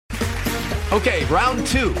Okay, round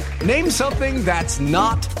two. Name something that's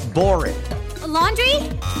not boring. A laundry?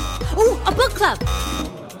 Ooh, a book club.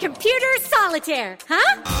 Computer solitaire,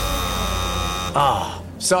 huh? Ah,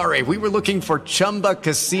 sorry, we were looking for Chumba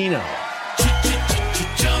Casino.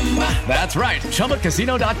 That's right,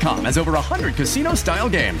 ChumbaCasino.com has over 100 casino-style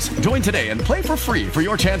games. Join today and play for free for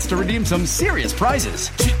your chance to redeem some serious prizes.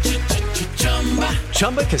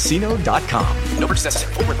 ChumbaCasino.com. No purchase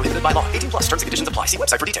necessary. Void where prohibited by law. 18 plus. Terms and conditions apply. See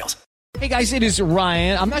website for details. Hey guys, it is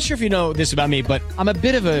Ryan. I'm not sure if you know this about me, but I'm a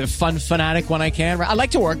bit of a fun fanatic when I can. I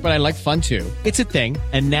like to work, but I like fun too. It's a thing.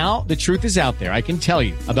 And now the truth is out there. I can tell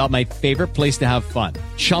you about my favorite place to have fun.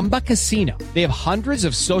 Chumba Casino. They have hundreds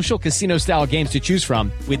of social casino style games to choose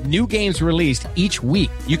from with new games released each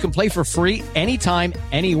week. You can play for free anytime,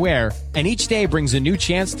 anywhere. And each day brings a new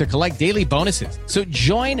chance to collect daily bonuses. So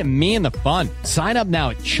join me in the fun. Sign up now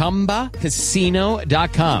at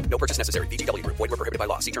ChumbaCasino.com. No purchase necessary. VGW Group. Void where prohibited by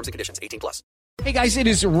law. See terms and conditions. 18 plus. Hey guys, it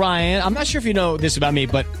is Ryan. I'm not sure if you know this about me,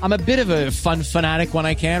 but I'm a bit of a fun fanatic when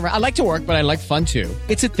I can. I like to work, but I like fun too.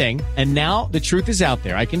 It's a thing. And now the truth is out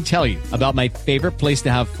there. I can tell you about my favorite place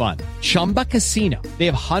to have fun. Chumba Casino. They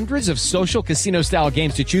have hundreds of social casino style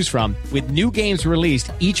games to choose from with new games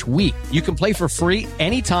released each week. You can play for free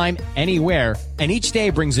anytime, anywhere. And each day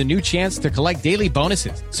brings a new chance to collect daily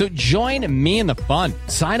bonuses. So join me in the fun.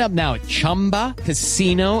 Sign up now at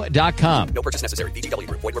ChumbaCasino.com. No purchase necessary. VGW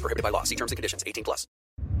Group. Void where prohibited by law. See terms and conditions. 18 plus.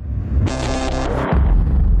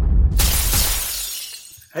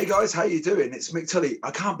 Hey guys, how you doing? It's Mick Tully. I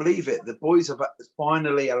can't believe it. The boys have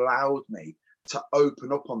finally allowed me to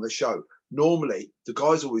open up on the show. Normally, the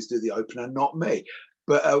guys always do the opener, not me.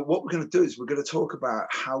 But what we're going to do is we're going to talk about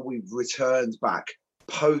how we've returned back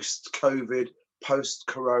post-COVID,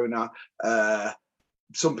 post-corona.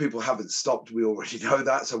 Some people haven't stopped. We already know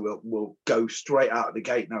that, so we'll go straight out of the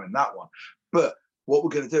gate knowing that one. But what we're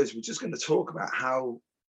going to do is we're just going to talk about how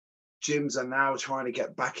gyms are now trying to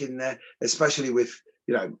get back in there, especially with,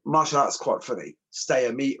 you know, martial arts. Quite funny. Stay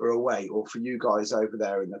a meter away, or for you guys over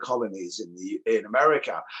there in the colonies in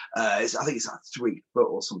America, I think it's like 3 foot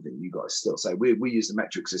or something. You guys still say we use the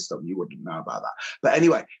metric system. You wouldn't know about that, but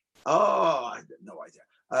anyway. I have no idea.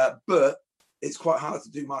 But it's quite hard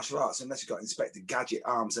to do martial arts unless you've got Inspector Gadget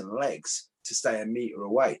arms and legs to stay a meter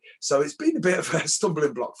away. So it's been a bit of a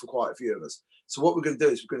stumbling block for quite a few of us. So what we're going to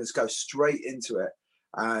do is we're going to go straight into it.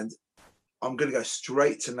 And I'm going to go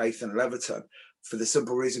straight to Nathan Leverton for the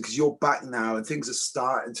simple reason, because you're back now and things are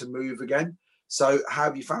starting to move again. So how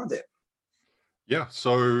have you found it? Yeah,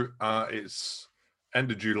 so it's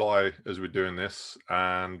end of July as we're doing this,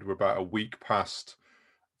 and we're about a week past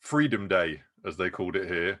Freedom Day, as they called it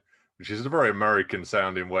here, which is a very American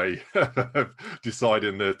sounding way of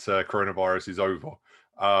deciding that coronavirus is over.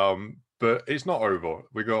 But it's not over.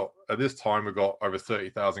 At this time, we've got over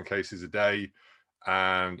 30,000 cases a day.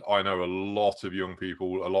 And I know a lot of young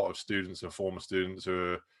people, a lot of students and former students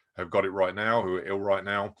who have got it right now, who are ill right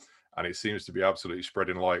now. And it seems to be absolutely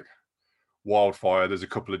spreading like wildfire. There's a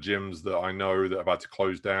couple of gyms that I know that have had to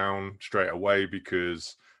close down straight away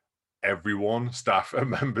because everyone, staff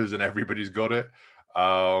and members, and everybody's got it.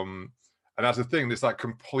 And that's the thing. There's that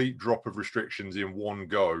complete drop of restrictions in one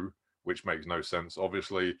go, which makes no sense.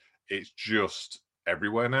 Obviously, it's just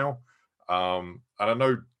everywhere now. And I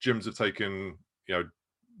know gyms have taken,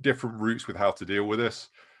 different routes with how to deal with this,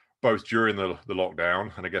 both during the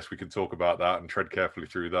lockdown, and I guess we can talk about that and tread carefully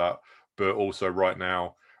through that, but also right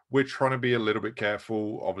now, we're trying to be a little bit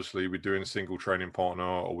careful. Obviously, we're doing a single training partner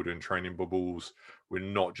or we're doing training bubbles. We're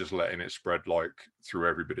not just letting it spread like through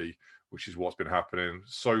everybody, which is what's been happening.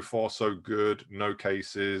 So far, so good. No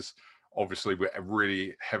cases. Obviously, we're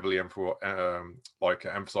really heavily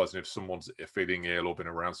emphasizing if someone's feeling ill or been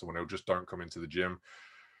around someone ill, just don't come into the gym,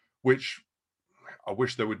 which I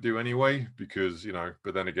wish they would do anyway, because,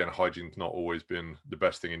 but then again, hygiene's not always been the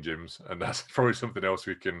best thing in gyms, and that's probably something else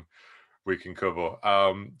we can cover.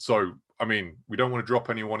 So, we don't want to drop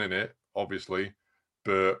anyone in it, obviously,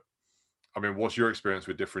 but, what's your experience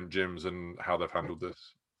with different gyms and how they've handled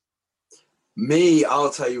this? Me,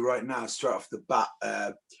 I'll tell you right now, straight off the bat,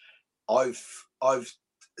 I've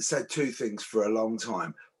said two things for a long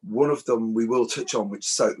time. One of them we will touch on, with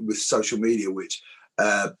social media, which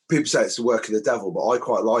people say it's the work of the devil, but I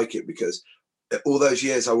quite like it, because all those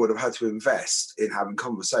years I would have had to invest in having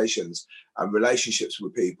conversations and relationships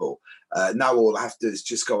with people. Now all I have to do is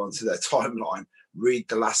just go onto their timeline, read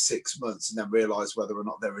the last 6 months, and then realise whether or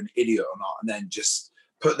not they're an idiot or not, and then just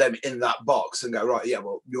put them in that box and go, right, yeah,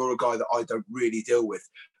 well, you're a guy that I don't really deal with,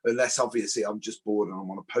 unless obviously I'm just bored and I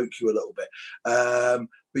want to poke you a little bit.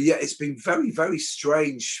 But yeah, it's been very, very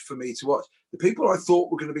strange for me to watch. The people I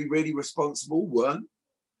thought were going to be really responsible weren't.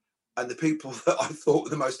 and the people that I thought were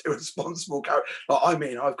the most irresponsible characters. Like, I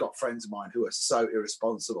mean, I've got friends of mine who are so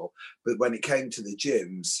irresponsible, but when it came to the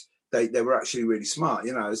gyms, they were actually really smart.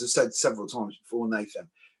 You know, as I said several times before, Nathan,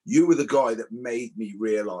 you were the guy that made me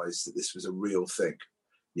realize that this was a real thing.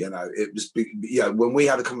 You know, it was, you know, when we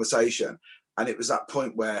had a conversation, and it was that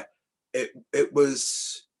point where it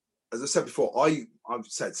was, as I said before, I've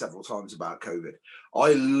said several times about COVID.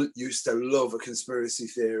 I used to love a conspiracy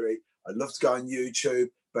theory. I loved to go on YouTube,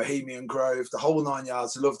 Bohemian Grove, the whole 9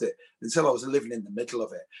 yards. I loved it until I was living in the middle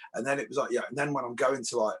of it. And then it was like, yeah. And then when I'm going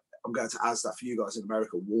to Asda for you guys in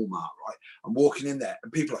America, Walmart, right? I'm walking in there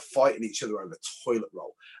and people are fighting each other over toilet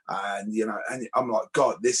roll. And, you know, and I'm like,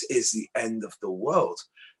 God, this is the end of the world.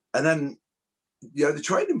 And then, you know, the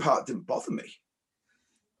trading part didn't bother me.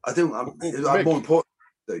 I'm more important.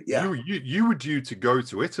 Yeah, you were due to go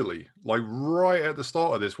to Italy, like right at the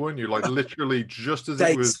start of this, weren't you? Like literally just as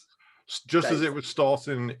it was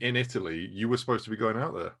starting in Italy, you were supposed to be going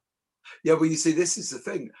out there. Yeah, well, you see, this is the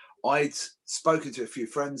thing. I'd spoken to a few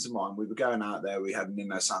friends of mine. We were going out there. We had an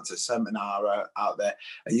Nino Santos seminar out there,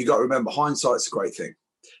 and you got to remember, hindsight's a great thing.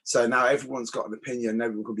 So now everyone's got an opinion.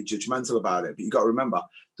 Everyone can be judgmental about it, but you got to remember,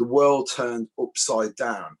 the world turned upside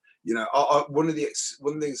down. You know, one of the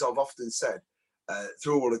things I've often said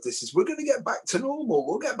through all of this is we're going to get back to normal.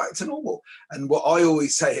 We'll get back to normal. And what I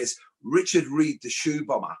always say is Richard Reed, the shoe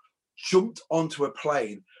bomber, jumped onto a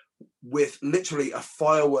plane with literally a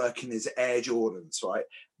firework in his Air Jordans, right?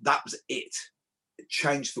 That was it. It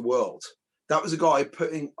changed the world. That was a guy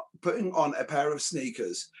putting on a pair of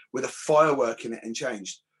sneakers with a firework in it and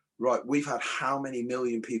changed. Right, we've had how many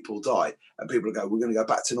million people die, and people go, we're going to go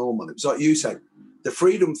back to normal. It was like you said, the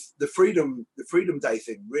Freedom Day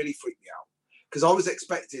thing really freaked me out, because I was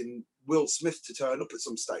expecting Will Smith to turn up at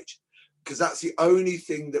some stage, because that's the only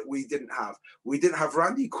thing that we didn't have. We didn't have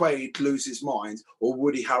Randy Quaid lose his mind or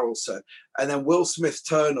Woody Harrelson, and then Will Smith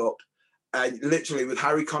turn up and literally with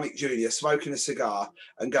Harry Connick Jr. smoking a cigar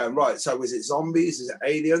and going, right, so was it zombies? Is it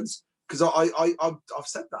aliens? Because I've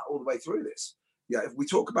said that all the way through this. Yeah, if we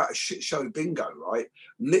talk about a shit show bingo, right?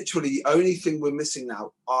 Literally, the only thing we're missing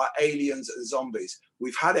now are aliens and zombies.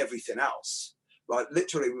 We've had everything else. Like,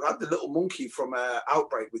 literally, we've had the little monkey from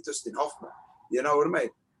Outbreak with Dustin Hoffman. You know what I mean?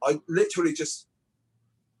 I literally just...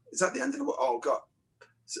 Is that the end of the... Oh, God.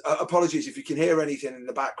 Apologies if you can hear anything in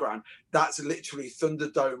the background. That's literally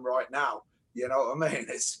Thunderdome right now. You know what I mean?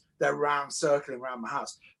 They're circling around my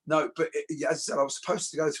house. No, but as I said, I was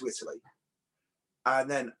supposed to go to Italy.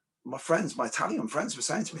 And then my Italian friends were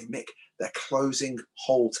saying to me, Mick, they're closing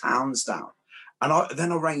whole towns down. And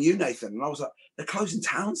then I rang you, Nathan, and I was like, they're closing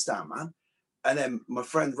towns down, man. And then my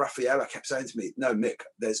friend Raffaella kept saying to me, no, Mick,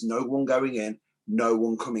 there's no one going in, no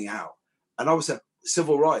one coming out. And I was like,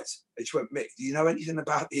 civil rights. And she went, Mick, do you know anything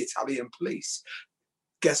about the Italian police?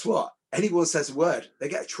 Guess what? Anyone says a word, they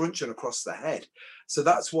get a truncheon across the head. So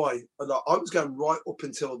that's why I was going right up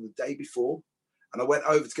until the day before. And I went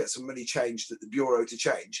over to get some money changed at the bureau to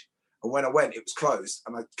change. And when I went, it was closed.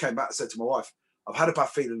 And I came back and said to my wife, I've had a bad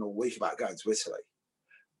feeling all week about going to Italy.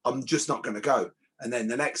 I'm just not going to go. And then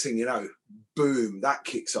the next thing you know, boom, that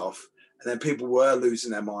kicks off. And then people were losing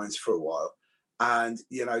their minds for a while. And,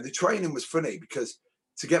 you know, the training was funny because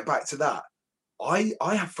to get back to that, I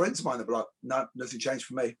have friends of mine that were like, no, nothing changed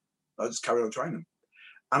for me. I just carried on training.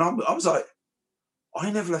 And I was like, I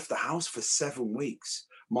never left the house for 7 weeks.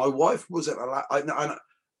 My wife wasn't allowed.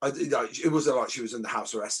 It wasn't like she was in the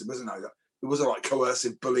house arrested. It wasn't like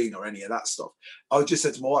coercive bullying or any of that stuff. I just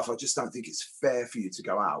said to my wife, I just don't think it's fair for you to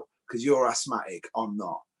go out because you're asthmatic. I'm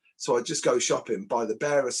not. So I just go shopping, buy the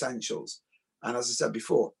bare essentials. And as I said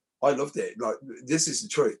before, I loved it. Like, this is the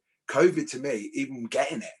truth. COVID to me, even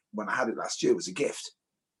getting it when I had it last year was a gift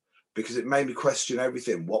because it made me question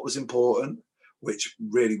everything. What was important, which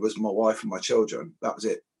really was my wife and my children. That was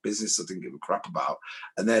it. Business I didn't give a crap about.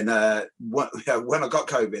 And then when I got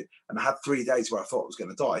COVID and I had 3 days where I thought I was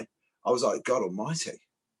going to die, I was like, God almighty.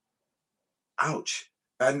 Ouch.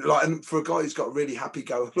 And for a guy who's got a really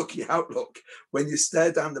happy-go-lucky outlook, when you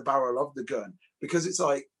stare down the barrel of the gun, because it's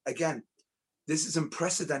like, again, this is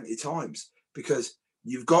unprecedented times because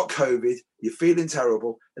you've got COVID, you're feeling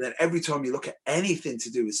terrible, and then every time you look at anything to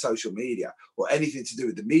do with social media or anything to do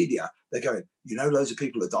with the media, they're going, you know, loads of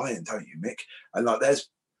people are dying, don't you, Mick? And like, there's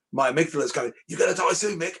my amygdala's going, you're going to die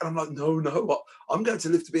soon, Mick. And I'm like, no, I'm going to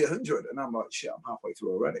live to be 100. And I'm like, shit, I'm halfway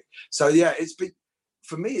through already. So yeah,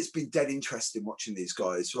 for me, it's been dead interesting watching these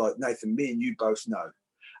guys. Like Nathan, me and you both know.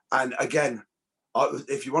 And again,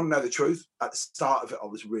 if you want to know the truth, at the start of it, I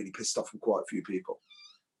was really pissed off with quite a few people.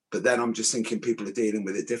 But then I'm just thinking people are dealing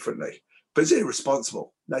with it differently. But it's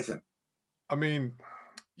irresponsible, Nathan. I mean,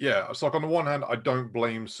 Yeah, it's like on the one hand, I don't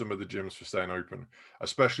blame some of the gyms for staying open,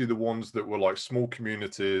 especially the ones that were like small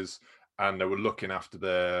communities and they were looking after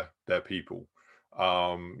their people.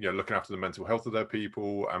 Looking after the mental health of their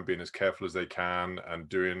people and being as careful as they can and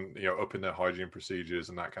doing, upping their hygiene procedures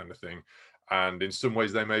and that kind of thing. And in some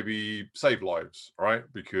ways, they maybe save lives, right?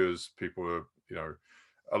 Because people are,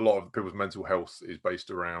 a lot of people's mental health is based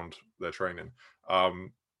around their training.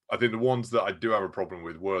 I think the ones that I do have a problem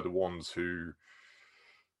with were the ones who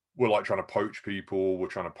were like trying to poach people, we're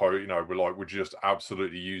trying to poach, we're just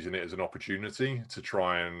absolutely using it as an opportunity to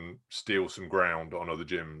try and steal some ground on other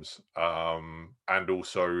gyms. And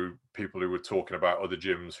also people who were talking about other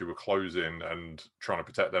gyms who were closing and trying to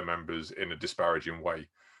protect their members in a disparaging way.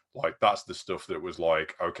 Like that's the stuff that was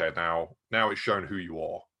like, okay, now it's shown who you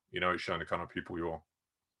are, it's shown the kind of people you are.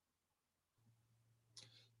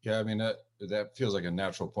 Yeah, I mean, that feels like a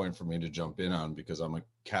natural point for me to jump in on because I'm a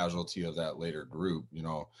casualty of that later group.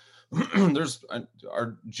 There's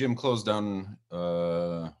our gym closed down,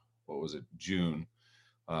 June,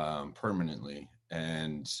 permanently.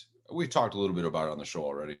 And we talked a little bit about it on the show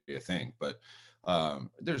already, I think. But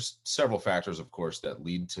there's several factors, of course, that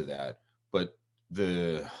lead to that. But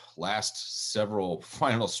the last several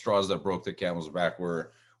final straws that broke the camel's back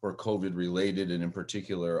were COVID related, and in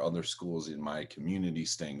particular, other schools in my community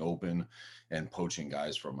staying open and poaching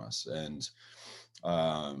guys from us. And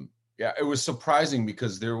it was surprising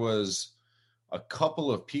because there was a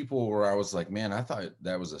couple of people where I was like, man, I thought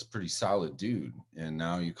that was a pretty solid dude. And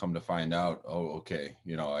now you come to find out, oh, okay,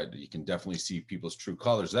 you can definitely see people's true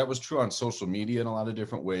colors. That was true on social media in a lot of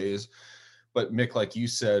different ways. But Mick, like you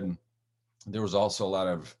said, there was also a lot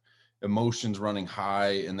of emotions running high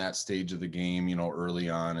in that stage of the game, early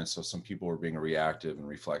on. And so some people were being reactive and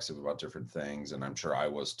reflexive about different things. And I'm sure I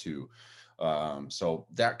was too. So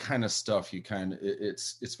that kind of stuff,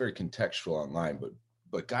 it's very contextual online,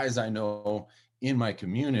 but guys I know in my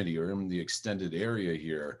community or in the extended area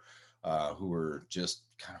here, who were just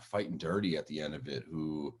kind of fighting dirty at the end of it,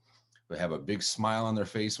 who have a big smile on their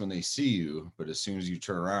face when they see you, but as soon as you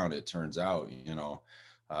turn around, it turns out,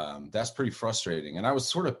 that's pretty frustrating. And I was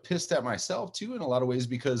sort of pissed at myself too, in a lot of ways,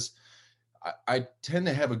 because I tend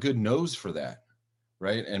to have a good nose for that.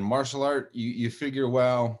 Right. And martial art, you figure,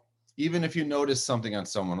 well, even if you notice something on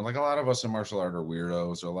someone, like a lot of us in martial art are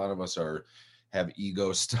weirdos, or a lot of us have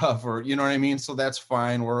ego stuff, or, you know what I mean? So that's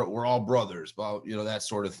fine. We're all brothers, but that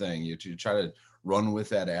sort of thing. You try to run with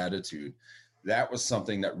that attitude. That was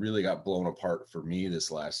something that really got blown apart for me this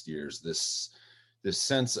last year's, this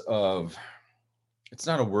sense of, it's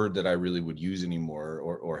not a word that I really would use anymore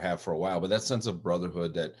or have for a while, but that sense of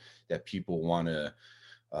brotherhood that people want to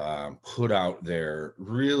put out there,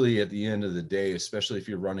 really at the end of the day, especially if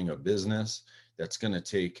you're running a business, that's going to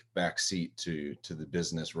take backseat to the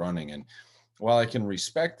business running. And while I can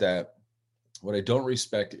respect that, what I don't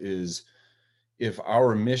respect is if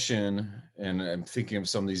our mission, and I'm thinking of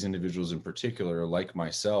some of these individuals in particular, like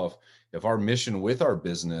myself, if our mission with our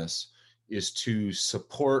business is to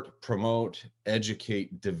support, promote,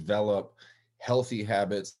 educate, develop healthy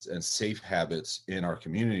habits and safe habits in our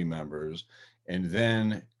community members, and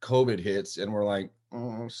then COVID hits and we're like,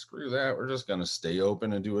 oh, screw that, we're just going to stay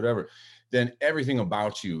open and do whatever, then everything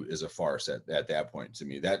about you is a farce at that point to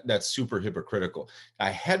me. That's super hypocritical.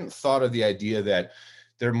 I hadn't thought of the idea that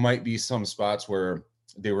there might be some spots where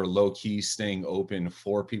they were low-key staying open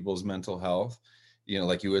for people's mental health.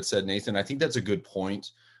 Like you had said, Nathan, I think that's a good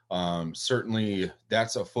point. Certainly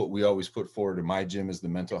that's a foot we always put forward in my gym, is the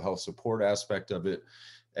mental health support aspect of it.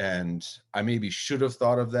 And I maybe should have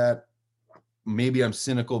thought of that. Maybe I'm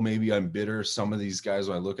cynical, maybe I'm bitter. Some of these guys,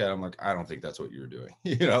 when I look at, I'm like, I don't think that's what you're doing.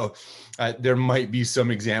 There might be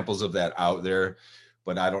some examples of that out there,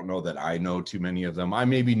 but I don't know that I know too many of them. I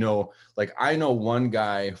maybe know, I know one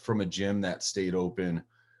guy from a gym that stayed open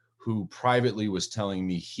who privately was telling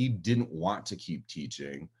me he didn't want to keep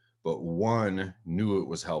teaching, but one, knew it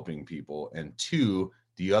was helping people, and two,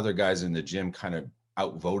 the other guys in the gym kind of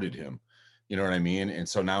outvoted him. You know what I mean? And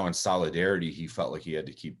so now in solidarity, he felt like he had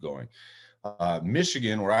to keep going.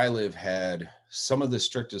 Michigan, where I live, had some of the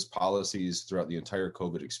strictest policies throughout the entire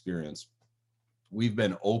COVID experience. We've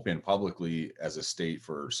been open publicly as a state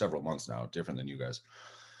for several months now, different than you guys.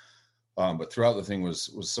 But throughout the thing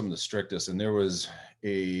was some of the strictest. And there was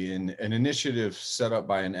an initiative set up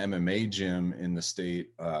by an MMA gym in the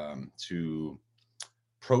state to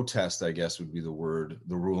protest, I guess would be the word,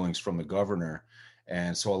 the rulings from the governor.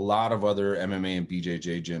 And so a lot of other MMA and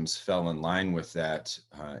BJJ gyms fell in line with that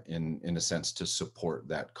in a sense to support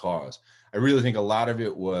that cause. I really think a lot of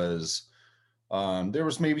it was, there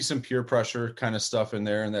was maybe some peer pressure kind of stuff in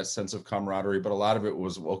there and that sense of camaraderie, but a lot of it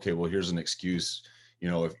was, okay, well, here's an excuse. You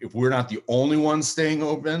know, if we're not the only ones staying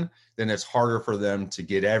open, then it's harder for them to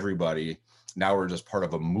get everybody. Now we're just part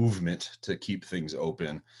of a movement to keep things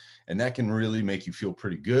open. And that can really make you feel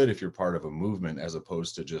pretty good if you're part of a movement, as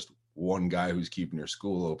opposed to just one guy who's keeping your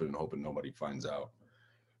school open and hoping nobody finds out.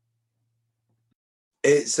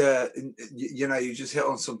 It's you know, you just hit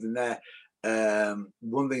on something there.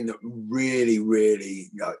 One thing that really,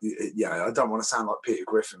 I don't want to sound like Peter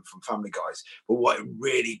Griffin from Family Guys, but what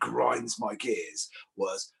really grinds my gears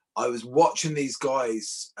was I was watching these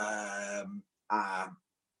guys.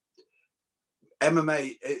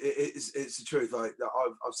 MMA, it's the truth. Like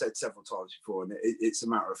I've said several times before, and it's a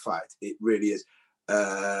matter of fact. It really is.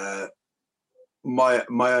 My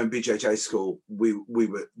own BJJ school, we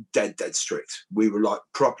were dead strict. We were like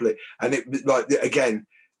properly, and it like again,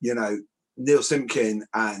 you know, Neil Simpkin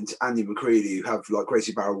and Andy McCready, who have like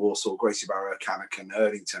Gracie Barra Warsaw, Gracie Barra Cannock and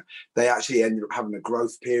Erdington, they actually ended up having a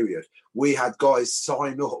growth period. We had guys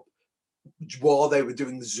sign up while they were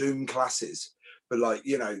doing the Zoom classes, but like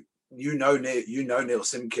you know Neil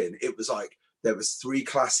Simpkin. It was like there was 3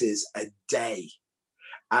 classes a day.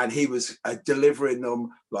 And he was delivering them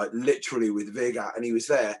like literally with vigor, and he was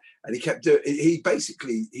there, and he kept doing. He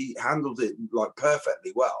handled it like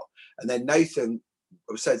perfectly well. And then Nathan,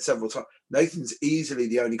 I've said several times, Nathan's easily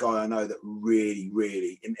the only guy I know that really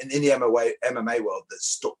in the MMA world that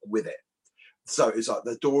stuck with it. So it's like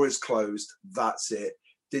the door is closed. That's it.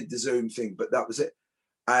 Did the Zoom thing, but that was it.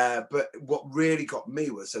 But what really got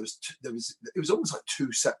me was it was almost like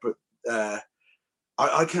 2 separate.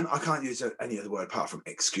 I can't use any other word apart from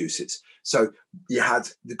excuses. So you had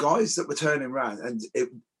the guys that were turning around, and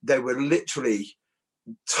they were literally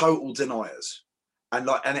total deniers, and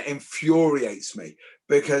it infuriates me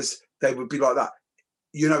because they would be like that.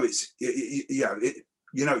 You know, it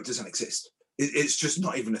doesn't exist. It's just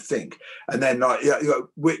not even a thing. And then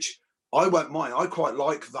which I won't mind. I quite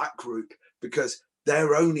like that group because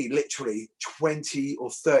they're only literally 20 or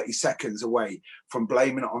 30 seconds away from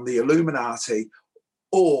blaming it on the Illuminati.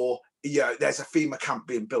 Or, there's a FEMA camp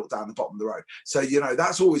being built down the bottom of the road. So,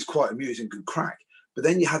 that's always quite amusing, good crack. But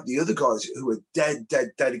then you had the other guys who were dead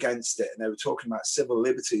against it. And they were talking about civil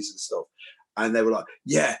liberties and stuff. And they were like,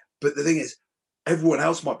 yeah, but the thing is, everyone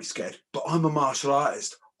else might be scared, but I'm a martial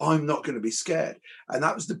artist. I'm not going to be scared. And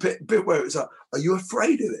that was the bit where it was like, are you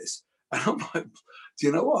afraid of this? And I'm like, do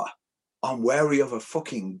you know what? I'm wary of a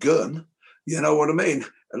fucking gun. You know what I mean?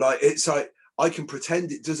 Like, it's like, I can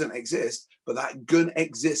pretend it doesn't exist, but that gun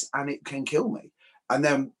exists and it can kill me. And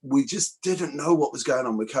then we just didn't know what was going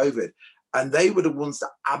on with COVID. And they were the ones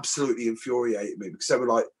that absolutely infuriated me because they were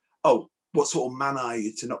like, oh, what sort of man are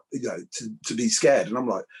you to not, to be scared? And I'm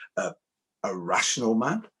like, a rational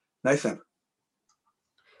man, Nathan.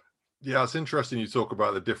 Yeah, it's interesting you talk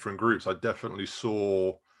about the different groups. I definitely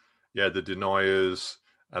saw, the deniers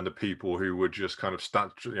and the people who were just kind of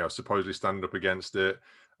supposedly standing up against it.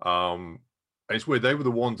 And it's weird, they were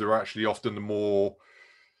the ones that are actually often the more,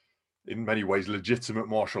 in many ways, legitimate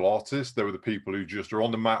martial artists. They were the people who just are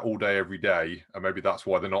on the mat all day, every day. And maybe that's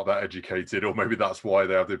why they're not that educated, or maybe that's why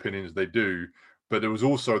they have the opinions they do. But there was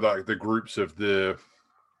also the groups of the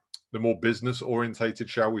more business orientated,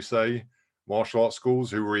 shall we say, martial arts schools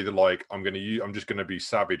who were either like, I'm just going to be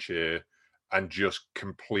savage here and just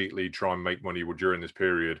completely try and make money during this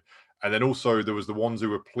period. And then also there was the ones who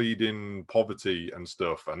were pleading poverty and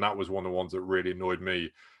stuff. And that was one of the ones that really annoyed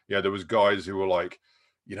me. Yeah, there was guys who were like,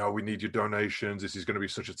 we need your donations. This is going to be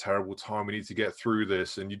such a terrible time. We need to get through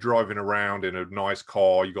this. And you're driving around in a nice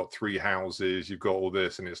car. You got 3 houses. You've got all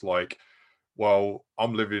this. And it's like, well,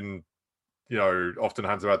 I'm living, often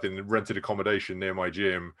hands about in rented accommodation near my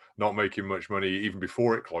gym, not making much money even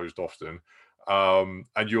before it closed often.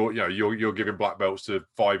 And you're giving black belts to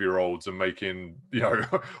 5-year-olds and making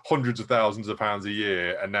hundreds of thousands of pounds a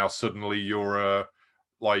year, and now suddenly you're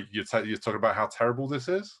talking about how terrible this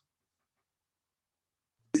is.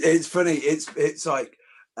 It's funny. It's like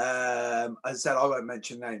as I said, I won't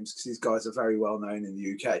mention names because these guys are very well known in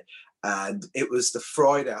the UK. And it was the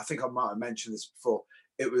Friday. I think I might have mentioned this before.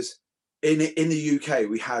 It was in the UK.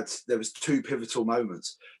 There was 2 pivotal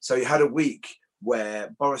moments. So you had a week where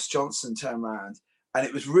Boris Johnson turned around, and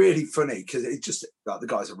it was really funny because it just, like, the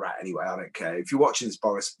guy's a rat anyway. I don't care. If you're watching this,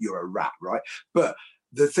 Boris, you're a rat, right? But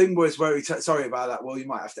the thing was where sorry about that. Well, you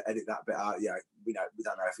might have to edit that bit out. Yeah, we don't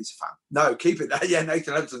know if he's a fan. No, keep it there. Yeah,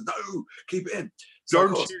 Nathan Evans, no, keep it in. So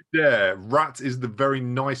don't you dare. Rat is the very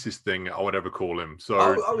nicest thing I would ever call him.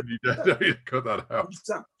 So you cut that out.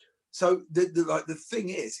 So the thing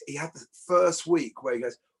is, he had the first week where he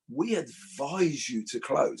goes, we advise you to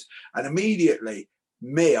close. And immediately,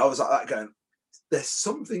 I was like that going, there's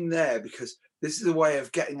something there because this is a way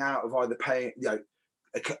of getting out of either paying,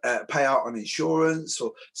 a payout on insurance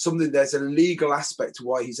or something. There's a legal aspect to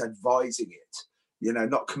why he's advising it, you know,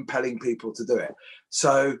 not compelling people to do it.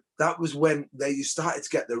 So that was when you started to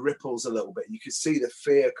get the ripples a little bit. You could see the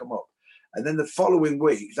fear come up. And then the following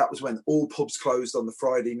week, that was when all pubs closed on the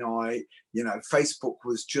Friday night. You know, Facebook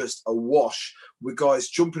was just awash with guys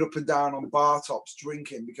jumping up and down on bar tops,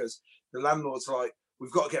 drinking, because the landlord's like,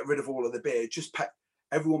 we've got to get rid of all of the beer. Just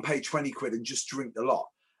everyone pay 20 quid and just drink the lot.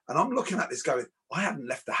 And I'm looking at this going, I hadn't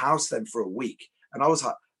left the house then for a week. And I was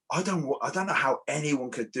like, I don't know how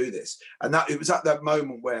anyone could do this. And it was at that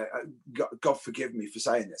moment where, God forgive me for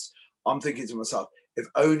saying this, I'm thinking to myself, if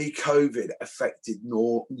only COVID affected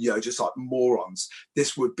just like morons,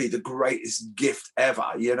 this would be the greatest gift ever.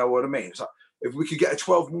 You know what I mean? It's like, if we could get a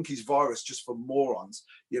 12 monkeys virus just for morons,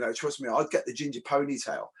 you know, trust me, I'd get the ginger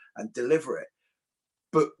ponytail and deliver it.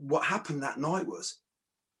 But what happened that night was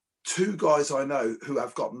 2 guys I know who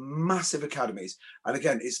have got massive academies. And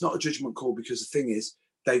again, it's not a judgment call, because the thing is,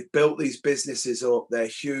 they've built these businesses up. They're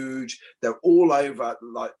huge. They're all over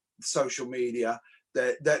like social media.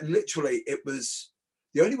 They're literally, it was,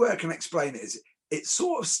 the only way I can explain it is it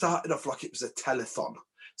sort of started off like it was a telethon.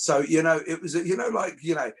 So, you know, it was,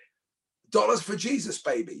 dollars for Jesus,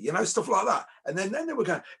 baby, you know, stuff like that. And then they were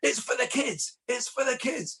going, it's for the kids. It's for the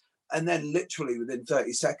kids. And then literally within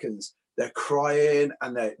 30 seconds, they're crying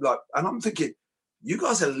and they're like, and I'm thinking, you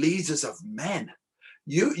guys are leaders of men.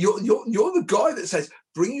 You're the guy that says,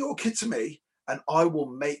 bring your kid to me and I will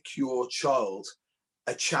make your child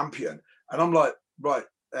a champion. And I'm like, right.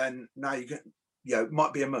 And now you get, it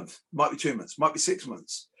might be a month, might be 2 months, might be 6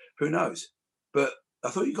 months. Who knows? But I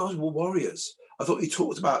thought you guys were warriors. I thought you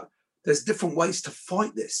talked about there's different ways to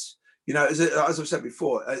fight this. You know, as I've said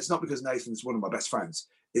before, it's not because Nathan's one of my best friends.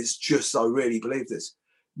 It's just I really believe this.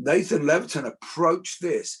 Nathan Levitan approached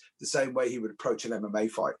this the same way he would approach an MMA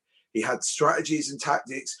fight. He had strategies and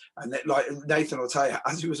tactics, and like Nathan will tell you,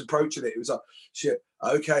 as he was approaching it, it was like, shit,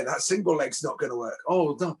 okay, that single leg's not going to work.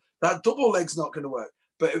 Oh, no, that double leg's not going to work.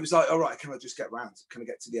 But it was like, all right, can I just get round? Can I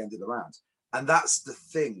get to the end of the round? And that's the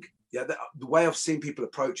thing. Yeah, the way I've seen people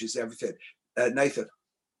approach is everything. Nathan.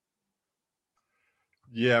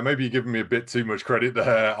 Yeah, maybe you're giving me a bit too much credit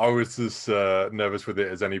there. I was as nervous with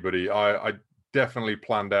it as anybody. I definitely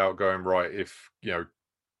planned out going, right, if, you know,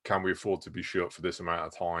 can we afford to be shut for this amount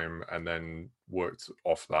of time, and then worked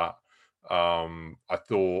off that. I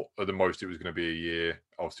thought at the most it was going to be a year.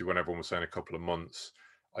 Obviously, when everyone was saying a couple of months,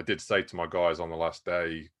 I did say to my guys on the last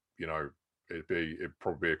day, you know, it'd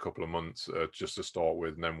probably be a couple of months just to start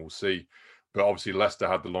with, and then we'll see. But obviously, Leicester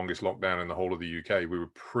had the longest lockdown in the whole of the UK. We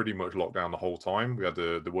were pretty much locked down the whole time. We had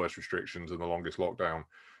the worst restrictions and the longest lockdown.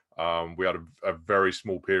 We had a very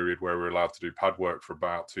small period where we were allowed to do pad work for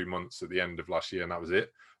about 2 months at the end of last year, and that was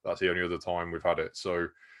it. That's the only other time we've had it. So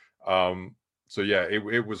yeah,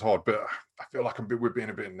 it was hard, but I feel like we're being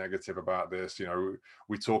a bit negative about this. You know,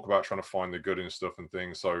 we talk about trying to find the good in stuff and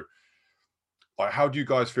things. So, like, how do you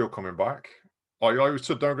guys feel coming back? Like, I was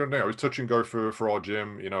touch and go for our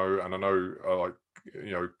gym, you know, and I know,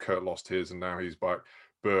 Kurt lost his and now he's back.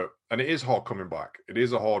 And it is hard coming back. It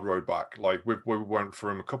is a hard road back. Like, we went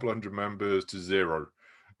from a couple 100 members to 0,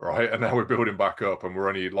 right? And now we're building back up, and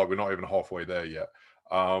we're not even halfway there yet.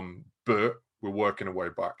 But we're working our way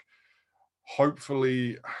back.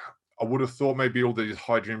 Hopefully, I would have thought maybe all these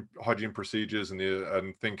hygiene procedures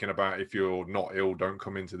and thinking about if you're not ill, don't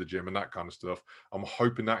come into the gym and that kind of stuff. I'm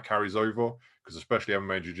hoping that carries over, because especially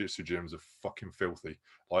MMA jiu-jitsu gyms are fucking filthy.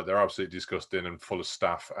 Like, they're absolutely disgusting and full of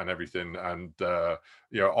staff and everything. And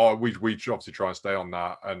we obviously try and stay on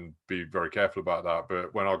that and be very careful about that.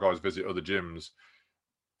 But when our guys visit other gyms,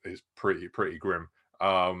 it's pretty grim.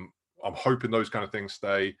 I'm hoping those kind of things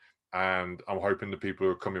stay. And I'm hoping the people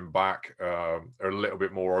who are coming back are a little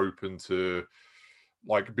bit more open to,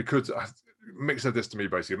 like, because Mick said this to me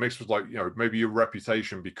basically. Mick was like, you know, maybe your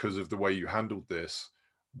reputation because of the way you handled this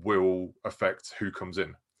will affect who comes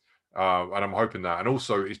in. And I'm hoping that. And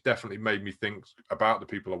also, it's definitely made me think about the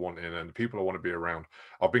people I want in and the people I want to be around.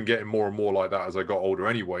 I've been getting more and more like that as I got older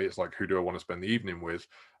anyway. It's like, who do I want to spend the evening with?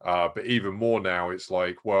 But even more now, it's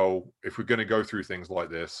like, well, if we're going to go through things like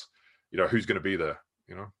this, you know, who's going to be there,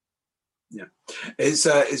 you know? Yeah,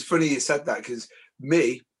 it's funny you said that, because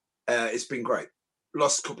it's been great.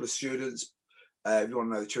 Lost a couple of students. If you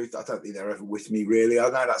want to know the truth, I don't think they're ever with me, really. I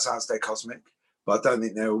know that sounds dead cosmic, but I don't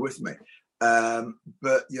think they were with me.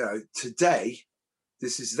 But, you know, today,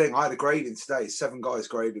 this is the thing. I had a grading today. 7 guys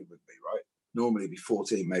graded with me, right? Normally it'd be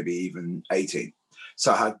 14, maybe even 18.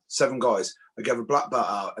 So I had 7 guys. I gave a black belt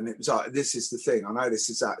out, and it was like, this is the thing. I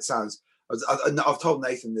know I've told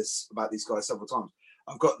Nathan this about these guys several times.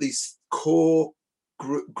 I've got these core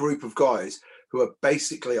group of guys who are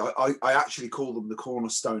basically, I actually call them the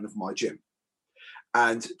cornerstone of my gym.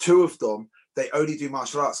 And two of them, they only do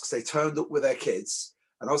martial arts because they turned up with their kids.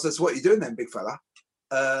 And I was like, so what are you doing then, big fella?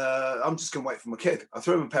 I'm just going to wait for my kid. I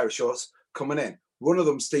threw him a pair of shorts, coming in. One of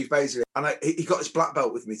them, Steve Baisley, and he got his black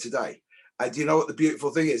belt with me today. And you know what the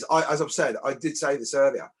beautiful thing is? As I've said, I did say this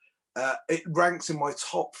earlier, it ranks in my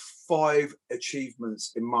top 5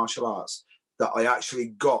 achievements in martial arts that I actually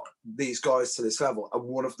got these guys to this level, and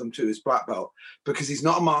one of them to his black belt, because he's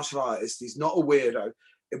not a martial artist, he's not a weirdo.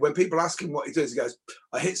 When people ask him what he does, he goes,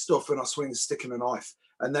 I hit stuff and I swing a stick and a knife.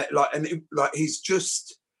 And he's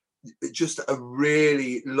just a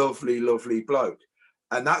really lovely, lovely bloke.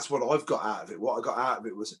 And that's what I've got out of it. What I got out of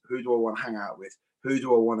it was, who do I want to hang out with? Who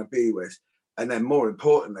do I want to be with? And then more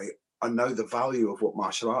importantly, I know the value of what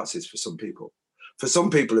martial arts is for some people. For some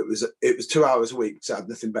people, it was 2 hours a week because I had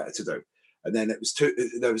nothing better to do. And then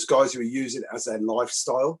there was guys who were using it as their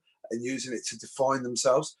lifestyle and using it to define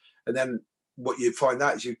themselves. And then what you find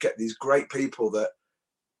out is you get these great people that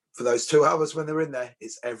for those 2 hours when they're in there,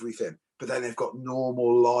 it's everything. But then they've got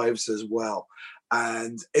normal lives as well.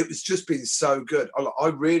 And it was just been so good. I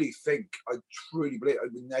really think, I truly believe, I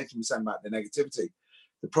mean, Nathan was saying about the negativity.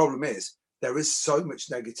 The problem is there is so much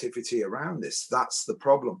negativity around this. That's the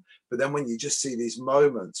problem. But then when you just see these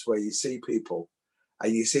moments where you see people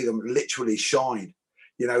and you see them literally shine,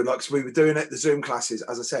 you know, like we were doing at the Zoom classes,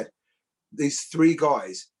 as I said, these 3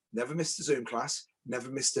 guys never missed a Zoom class,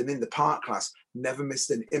 never missed an in the park class, never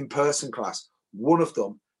missed an in-person class. One of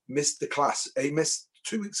them missed the class. He missed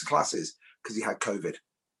 2 weeks of classes because he had COVID.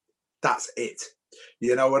 That's it.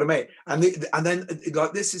 You know what I mean? And then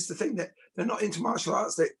like, this is the thing, that they're not into martial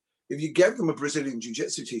arts. If you gave them a Brazilian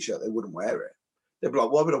Jiu-Jitsu t-shirt, they wouldn't wear it. They'd be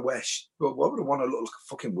like, why would I want to look like a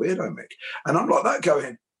fucking weirdo, Mick? And I'm like that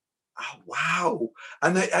going, oh, wow.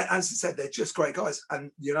 And as I said, they're just great guys.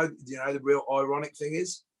 And you know, the real ironic thing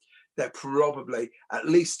is, they're probably at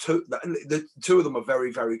least 2. The 2 of them are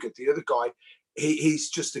very, very good. The other guy, he's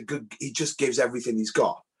just he just gives everything he's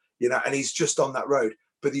got, you know, and he's just on that road.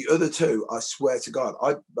 But the other 2, I swear to God,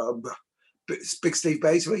 Big Steve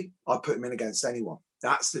Baisley, I'd put him in against anyone.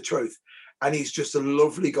 That's the truth. And he's just a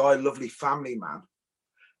lovely guy, lovely family man.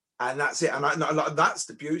 And that's it. And that's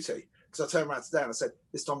the beauty. Because I turned around today and I said,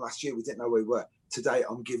 this time last year, we didn't know where we were. Today,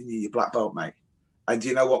 I'm giving you your black belt, mate. And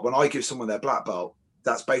you know what? When I give someone their black belt,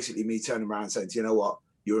 that's basically me turning around and saying, do you know what?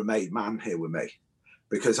 You're a made man here with me.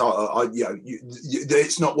 Because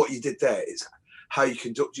it's not what you did there. It's how you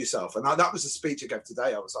conduct yourself. And that was the speech I gave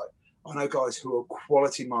today. I was like, I know guys who are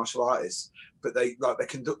quality martial artists, but they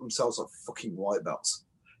conduct themselves like fucking white belts.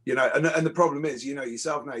 You know, and the problem is, you know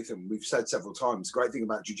yourself, Nathan, we've said several times, the great thing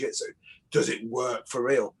about jiu-jitsu, does it work for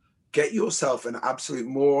real? Get yourself an absolute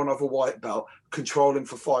moron of a white belt, control him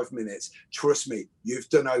for 5 minutes. Trust me, you've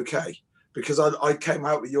done okay. Because I came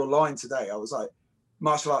out with your line today. I was like,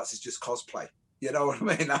 martial arts is just cosplay. You know what I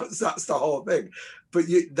mean? That's the whole thing. But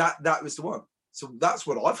that was the one. So that's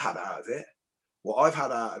what I've had out of it. What I've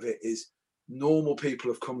had out of it is normal people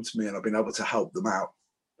have come to me and I've been able to help them out.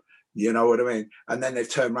 You know what I mean? And then they've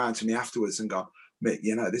turned around to me afterwards and gone, Mick,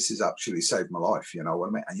 you know, this has actually saved my life. You know what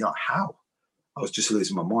I mean? And you're like, how? I was just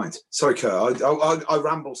losing my mind. Sorry, Kurt. I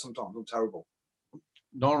ramble sometimes. I'm terrible.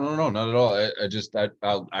 No, not at all.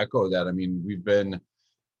 I'll echo that. I mean, we've been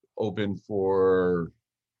open for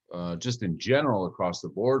just in general across the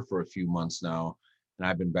board for a few months now, and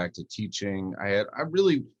I've been back to teaching.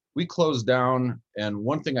 We closed down, and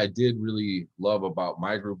one thing I did really love about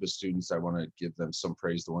my group of students, I want to give them some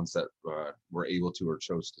praise, the ones that were able to or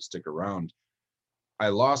chose to stick around. I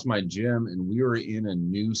lost my gym, and we were in a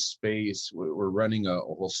new space. We're running a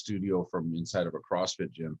whole studio from inside of a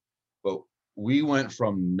CrossFit gym, but we went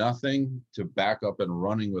from nothing to back up and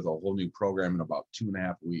running with a whole new program in about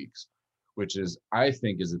 2.5 weeks, which is, I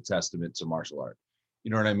think, is a testament to martial art.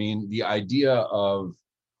 You know what I mean? The idea of,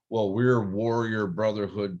 well, we're warrior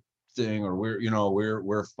brotherhood thing, or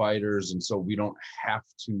we're fighters, and so we don't have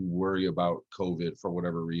to worry about COVID for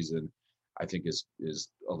whatever reason, I think is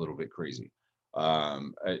a little bit crazy.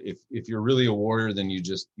 If you're really a warrior, then you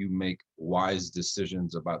make wise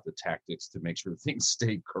decisions about the tactics to make sure things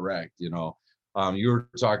stay correct. You know, you were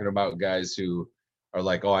talking about guys who are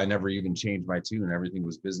like, oh, I never even changed my tune. Everything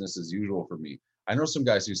was business as usual for me. I know some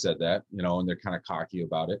guys who said that, you know, and they're kind of cocky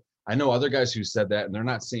about it. I know other guys who said that and they're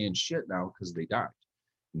not saying shit now because they died.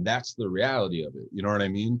 And that's the reality of it. You know what I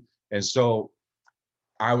mean? And so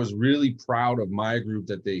I was really proud of my group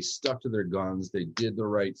that they stuck to their guns. They did the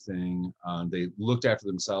right thing. They looked after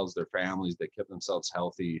themselves, their families. They kept themselves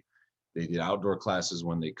healthy. They did outdoor classes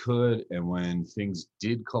when they could. And when things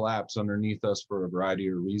did collapse underneath us for a variety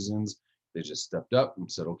of reasons, They just stepped up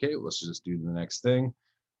and said, okay, let's just do the next thing.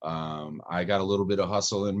 I got a little bit of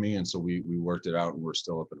hustle in me, and so we worked it out, and we're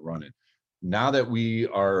still up and running. Now that we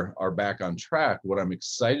are back on track, what I'm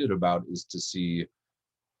excited about is to see,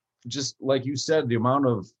 just like you said, the amount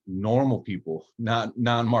of normal people, not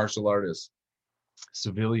non-martial artists,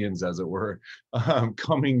 civilians as it were,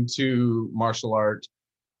 coming to martial art.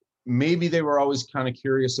 Maybe they were always kind of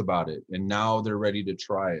curious about it, and now they're ready to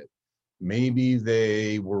try it. Maybe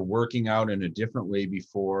they were working out in a different way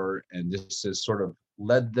before, and this has sort of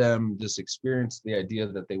led them, this experience, the idea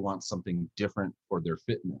that they want something different for their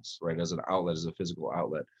fitness, right? As an outlet, as a physical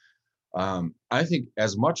outlet. I think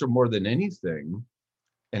as much or more than anything,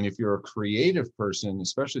 and if you're a creative person,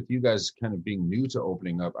 especially if you guys kind of being new to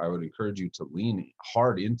opening up, I would encourage you to lean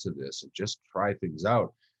hard into this and just try things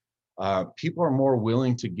out. People are more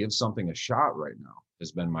willing to give something a shot right now,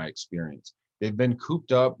 has been my experience. They've been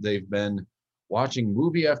cooped up. They've been watching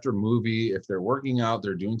movie after movie. If they're working out,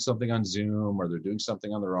 they're doing something on Zoom, or they're doing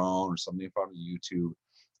something on their own, or something on YouTube.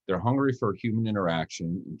 They're hungry for human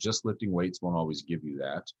interaction. Just lifting weights won't always give you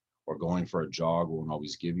that, or going for a jog won't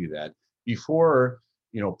always give you that. Before,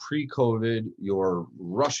 pre-COVID, you're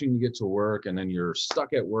rushing to get to work, and then you're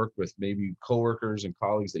stuck at work with maybe coworkers and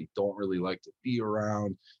colleagues that you don't really like to be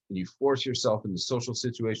around, and you force yourself into social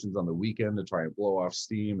situations on the weekend to try and blow off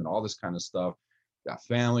steam and all this kind of stuff. You got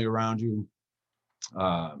family around you.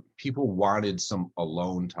 People wanted some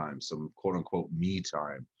alone time, some quote unquote me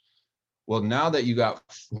time. Well, now that you got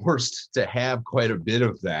forced to have quite a bit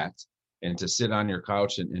of that, and to sit on your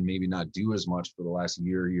couch and maybe not do as much for the last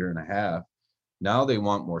year and a half, now they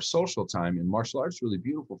want more social time, and martial arts is really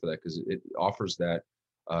beautiful for that, because it offers that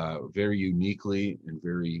very uniquely and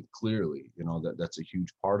very clearly. That's a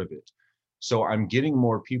huge part of it. So I'm getting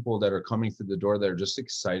more people that are coming through the door that are just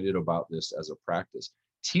excited about this as a practice.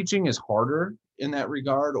 Teaching is harder in that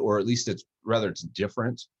regard, or at least it's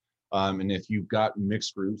different. And if you've got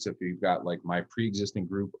mixed groups, if you've got like my pre-existing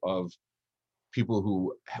group of people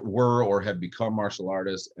who were or have become martial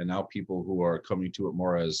artists, and now people who are coming to it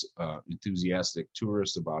more as enthusiastic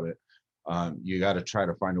tourists about it, you got to try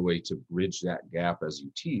to find a way to bridge that gap as you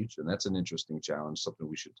teach. And that's an interesting challenge, something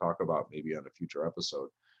we should talk about maybe on a future episode.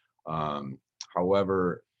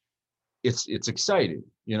 However, it's exciting,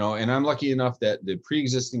 and I'm lucky enough that the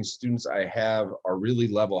pre-existing students I have are really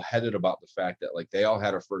level-headed about the fact that, like, they all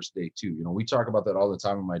had a first day too. We talk about that all the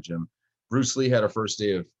time in my gym. Bruce Lee had a first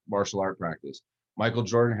day of martial art practice. Michael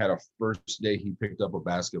Jordan had a first day he picked up a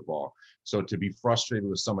basketball. So to be frustrated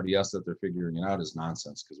with somebody else that they're figuring it out is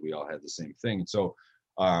nonsense, because we all had the same thing. And so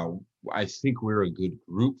I think we're a good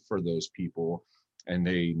group for those people, and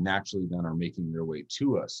they naturally then are making their way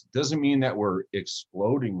to us. Doesn't mean that we're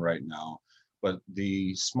exploding right now, but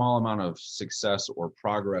the small amount of success, or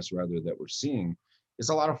progress rather, that we're seeing is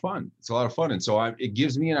a lot of fun. It's a lot of fun. And so it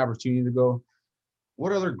gives me an opportunity to go,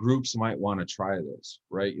 what other groups might want to try this,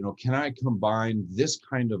 right? Can I combine this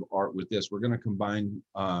kind of art with this? We're going to combine,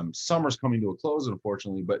 summer's coming to a close,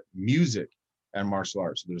 unfortunately, but music and martial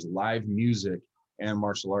arts. So there's live music and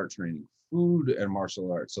martial art training, food and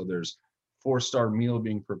martial arts. So there's 4-star meal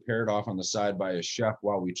being prepared off on the side by a chef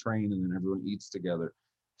while we train, and then everyone eats together.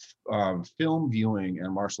 Film viewing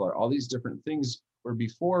and martial art, all these different things, where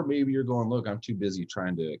before maybe you're going, look, I'm too busy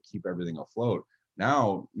trying to keep everything afloat.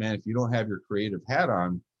 Now, man, if you don't have your creative hat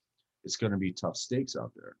on, it's going to be tough stakes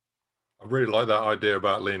out there. I really like that idea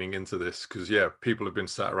about leaning into this, because, people have been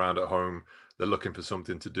sat around at home. They're looking for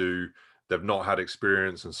something to do. They've not had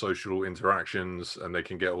experience and social interactions, and they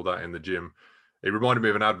can get all that in the gym. It reminded me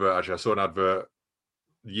of an advert, actually. I saw an advert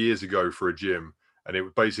years ago for a gym, and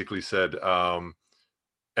it basically said,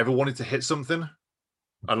 ever wanted to hit something?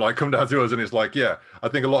 And like come down to us, and it's like, I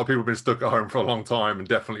think a lot of people have been stuck at home for a long time and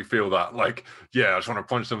definitely feel that, like, I just want to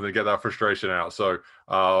punch something and get that frustration out. So,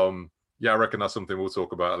 I reckon that's something we'll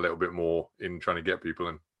talk about a little bit more in trying to get people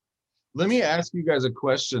in. Let me ask you guys a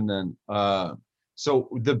question then. So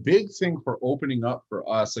the big thing for opening up for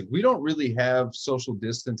us, like, we don't really have social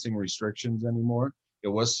distancing restrictions anymore. It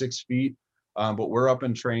was 6 feet, but we're up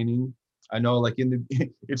and training. I know, like,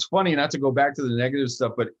 it's funny, not to go back to the negative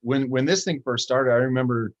stuff, but when this thing first started, I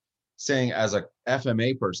remember saying, as a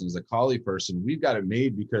FMA person, as a Kali person, we've got it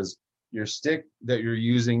made, because your stick that you're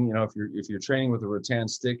using, if you're training with a rattan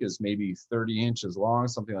stick, is maybe 30 inches long,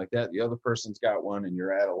 something like that. The other person's got one, and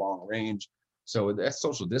you're at a long range. So that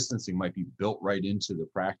social distancing might be built right into the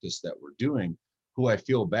practice that we're doing. Who I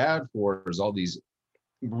feel bad for is all these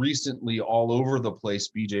recently all over the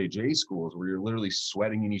place BJJ schools where you're literally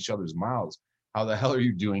sweating in each other's mouths. How the hell are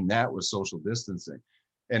you doing that with social distancing?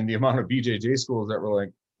 And the amount of BJJ schools that were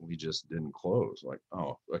like, we just didn't close. Like,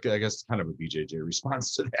 oh, okay, I guess it's kind of a BJJ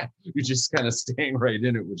response to that. You're just kind of staying right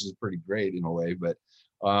in it, which is pretty great in a way. But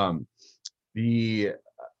the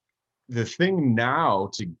thing now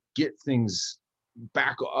to get things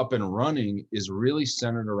back up and running is really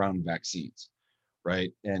centered around vaccines,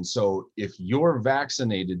 right? And so if you're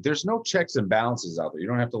vaccinated, there's no checks and balances out there. You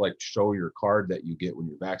don't have to like show your card that you get when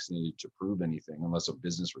you're vaccinated to prove anything, unless a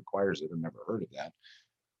business requires it. I've never heard of that.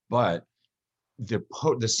 But the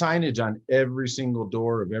signage on every single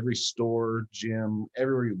door of every store, gym,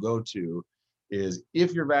 everywhere you go to is,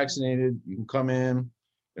 if you're vaccinated, you can come in.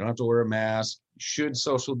 You don't have to wear a mask. You should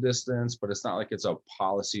social distance, but it's not like it's a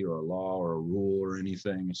policy or a law or a rule or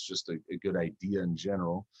anything. It's just a good idea in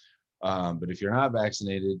general. But if you're not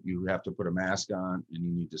vaccinated, you have to put a mask on and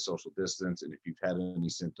you need to social distance. And if you've had any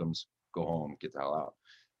symptoms, go home, get the hell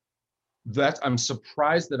out. I'm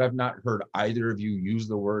surprised that I've not heard either of you use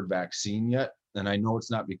the word vaccine yet. And I know it's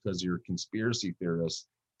not because you're conspiracy theorists.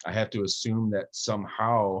 I have to assume that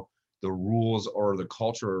somehow the rules or the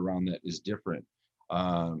culture around that is different.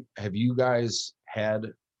 Have you guys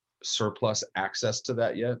had surplus access to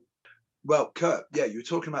that yet? Well, Kurt, yeah, you were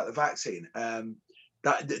talking about the vaccine.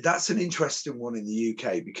 That's an interesting one in the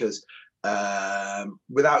UK because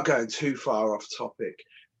without going too far off topic,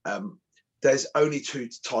 there's only two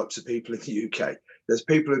types of people in the UK. There's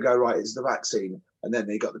people who go, right, it's the vaccine. And then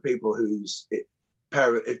they got the people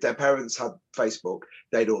if their parents had Facebook,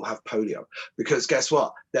 they'd all have polio. Because guess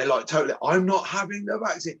what? They're like, totally, I'm not having the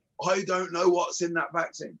vaccine. I don't know what's in that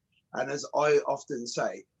vaccine. And as I often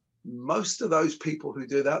say, most of those people who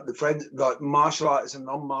do that, the friends, like martial artists and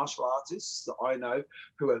non-martial artists that I know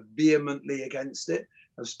who are vehemently against it,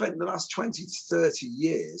 have spent the last 20 to 30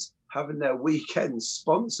 years having their weekends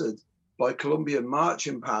sponsored by Colombian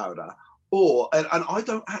marching powder, and I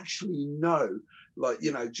don't actually know, like,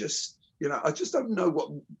 I just don't know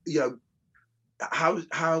what,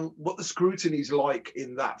 what the scrutiny is like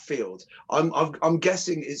in that field. I'm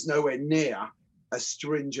guessing it's nowhere near as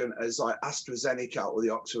stringent as like AstraZeneca or the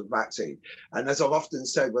Oxford vaccine. And as I've often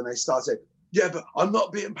said, when they start saying, yeah, but I'm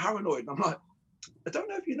not being paranoid, and I'm like, I don't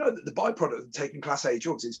know if you know that the byproduct of taking class A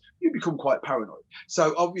drugs is you become quite paranoid.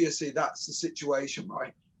 So obviously that's the situation,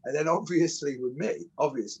 right? And then obviously with me,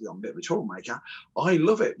 obviously I'm a bit of a troublemaker. I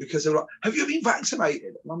love it because they're like, have you been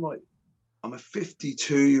vaccinated? And I'm like, I'm a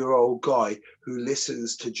 52-year-old guy who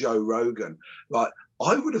listens to Joe Rogan. Like,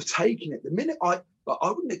 I would have taken it the minute I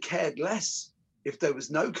wouldn't have cared less if there was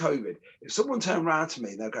no COVID. If someone turned around to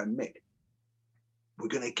me and they're going, Mick, we're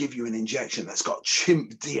going to give you an injection that's got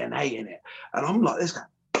chimp DNA in it. And I'm like, this guy,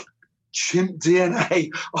 chimp DNA.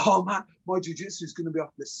 Oh man, my jiu-jitsu is going to be off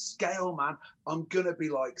the scale, man. I'm going to be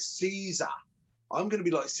like Caesar. I'm going to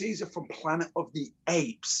be like Caesar from Planet of the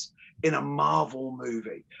Apes in a Marvel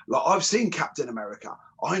movie. Like, I've seen Captain America.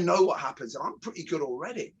 I know what happens, and I'm pretty good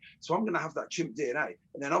already. So I'm going to have that chimp DNA.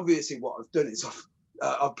 And then obviously what I've done is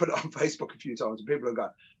I've put it on Facebook a few times, and people are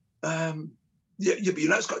going, yeah, but you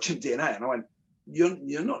know it's got chimp DNA. And I went,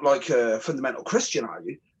 you're not like a fundamental Christian, are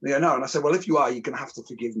you? And they go, no. And I said, well, if you are, you're going to have to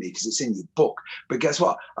forgive me because it's in your book. But guess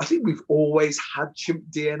what? I think we've always had chimp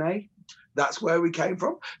DNA. That's where we came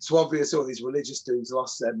from. So obviously all these religious dudes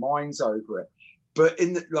lost their minds over it. But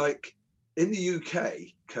in the UK,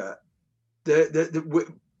 Kurt,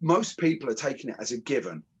 most people are taking it as a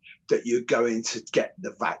given that you're going to get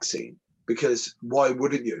the vaccine, because why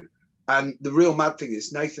wouldn't you? And the real mad thing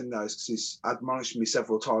is, Nathan knows because he's admonished me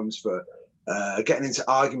several times for getting into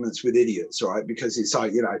arguments with idiots, right? Because it's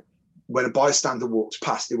like, when a bystander walks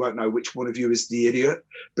past, they won't know which one of you is the idiot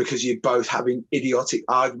because you're both having idiotic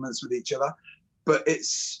arguments with each other. But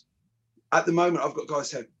it's, at the moment, I've got guys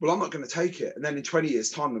saying, well, I'm not going to take it. And then in 20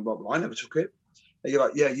 years' time, they're like, well, I never took it. And you're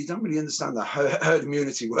like, yeah, you don't really understand how herd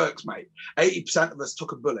immunity works, mate. 80% of us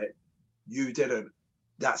took a bullet. You didn't.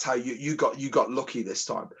 That's how you got lucky this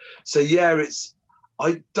time. So, yeah,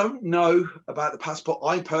 I don't know about the passport.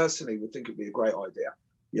 I personally would think it'd be a great idea.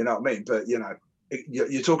 You know what I mean? But,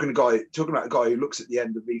 you're talking about a guy who looks at the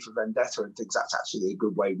end of V for Vendetta and thinks that's actually a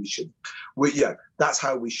good way that's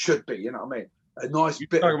how we should be. You know what I mean? A nice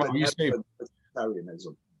bit of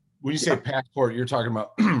vegetarianism. When you say passport, you're talking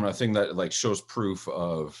about a thing that like shows proof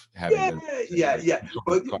of having. Yeah.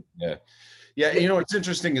 It's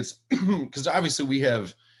interesting. It's because obviously we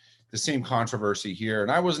have the same controversy here,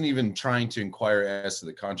 and I wasn't even trying to inquire as to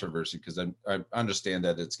the controversy because I understand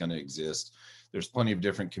that it's going to exist. There's plenty of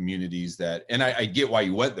different communities and I get why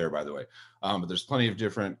you went there, by the way. But there's plenty of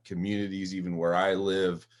different communities, even where I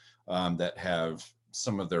live, that have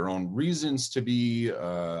some of their own reasons to be,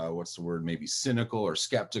 what's the word, maybe cynical or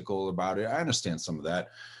skeptical about it. I understand some of that.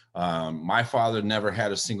 My father never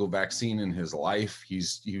had a single vaccine in his life.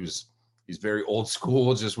 He's very old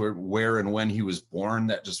school, just where and when he was born,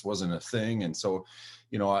 that just wasn't a thing. And so,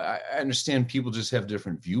 I understand people just have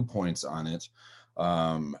different viewpoints on it.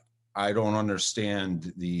 I don't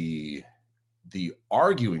understand the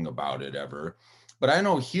arguing about it ever, but I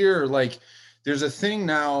know here, like, there's a thing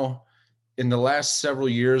now in the last several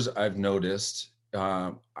years I've noticed.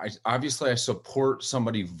 I support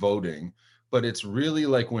somebody voting, but it's really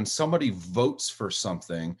like when somebody votes for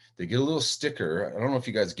something, they get a little sticker. I don't know if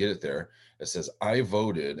you guys get it there. It says, I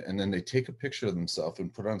voted. And then they take a picture of themselves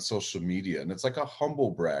and put it on social media. And it's like a humble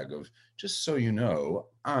brag of, just so you know,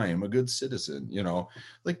 I am a good citizen,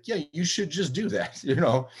 like, yeah, you should just do that,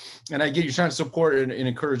 and I get you're trying to support and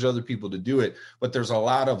encourage other people to do it. But there's a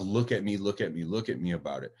lot of look at me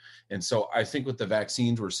about it. And so I think with the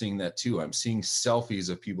vaccines, we're seeing that too. I'm seeing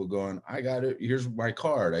selfies of people going, I got it. Here's my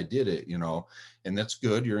card. I did it, and that's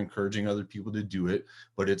good. You're encouraging other people to do it,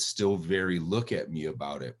 but it's still very look at me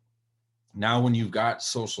about it. Now, when you've got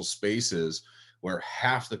social spaces where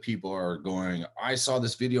half the people are going, I saw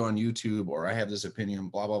this video on YouTube, or I have this opinion,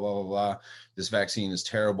 blah, blah, blah, blah, blah. This vaccine is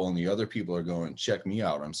terrible. And the other people are going, check me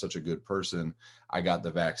out. I'm such a good person. I got the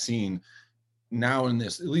vaccine. Now in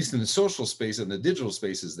this, at least in the social space and the digital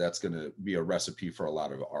spaces, that's going to be a recipe for a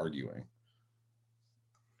lot of arguing.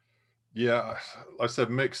 Yeah, like I said,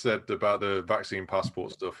 Mick said about the vaccine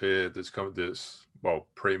passport stuff here that's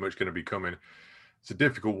pretty much going to be coming. It's a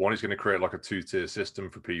difficult one. It's going to create like a two-tier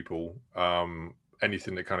system for people.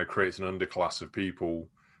 Anything that kind of creates an underclass of people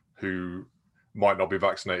who might not be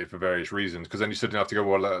vaccinated for various reasons, because then you suddenly have to go,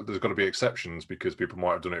 well, there's got to be exceptions because people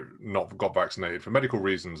might have done it, not got vaccinated for medical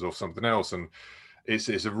reasons or something else. And it's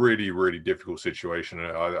a really, really difficult situation.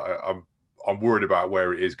 And I'm worried about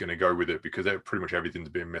where it is going to go with it, because pretty much everything's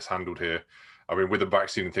being mishandled here. I mean, with the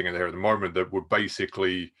vaccine thing in there at the moment, that we're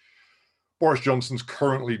basically, Boris Johnson's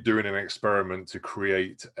currently doing an experiment to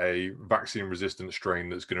create a vaccine-resistant strain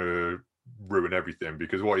that's going to ruin everything,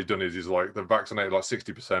 because what he's done is he's like, they've vaccinated like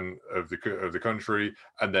 60% of the country,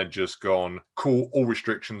 and then just gone, cool, all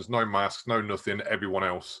restrictions, no masks, no nothing, everyone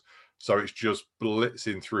else. So it's just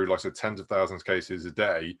blitzing through, like I said, tens of thousands of cases a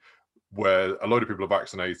day, where a load of people are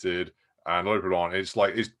vaccinated and a load of people aren't. It's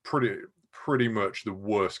like, it's pretty much the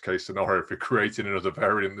worst case scenario for creating another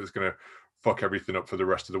variant that's going to fuck everything up for the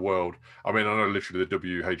rest of the world. I mean, I know literally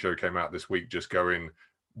the WHO came out this week just going,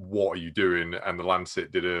 what are you doing? And the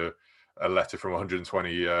Lancet did a letter from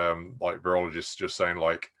 120 virologists just saying,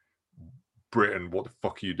 like, Britain, what the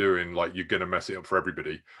fuck are you doing? Like, you're going to mess it up for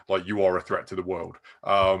everybody. Like, you are a threat to the world.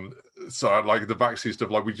 So like the vaccine stuff,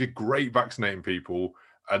 like, we did great vaccinating people,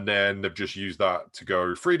 and then they've just used that to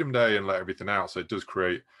go Freedom Day and let everything out. So it does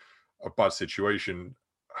create a bad situation.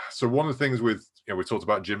 So one of the things with, we talked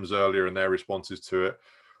about gyms earlier and their responses to it.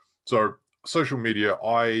 So social media,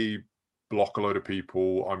 I block a load of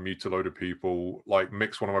people, I mute a load of people. Like,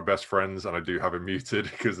 Mick's one of my best friends, and I do have him muted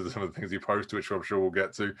because of some of the things he posts, which I'm sure we'll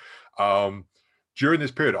get to. During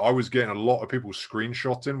this period, I was getting a lot of people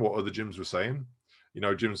screenshotting what other gyms were saying.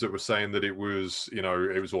 Gyms that were saying that it was,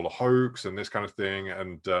 it was all a hoax and this kind of thing.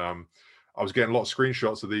 And I was getting a lot of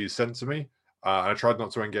screenshots of these sent to me. And I tried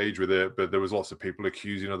not to engage with it, but there was lots of people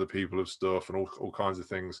accusing other people of stuff and all kinds of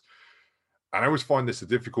things. And I always find this a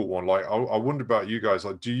difficult one. Like, I wonder about you guys.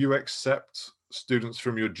 Like, do you accept students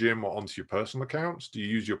from your gym onto your personal accounts? Do you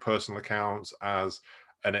use your personal accounts as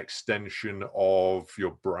an extension of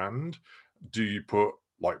your brand? Do you put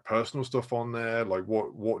like personal stuff on there? Like,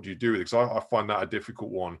 what do you do with it? Because I find that a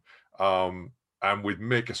difficult one. And with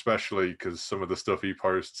Mick especially, because some of the stuff he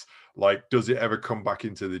posts, like, does it ever come back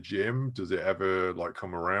into the gym? Does it ever like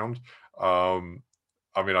come around? I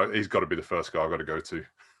mean, he's got to be the first guy I've got to go to.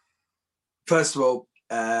 First of all,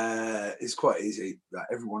 it's quite easy. Like,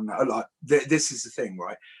 everyone knows. Like, this is the thing,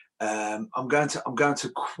 right? I'm going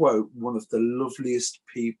to quote one of the loveliest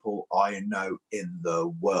people I know in the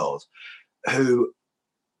world, who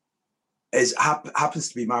happens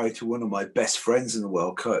to be married to one of my best friends in the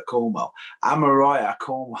world, Kurt Cornwell. And Mariah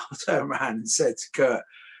Cornwell turned around and said to Kurt,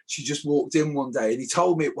 she just walked in one day, and he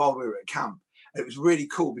told me it while we were at camp. And it was really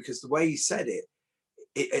cool because the way he said it,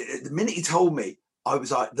 the minute he told me, I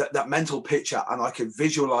was like, that mental picture, and I could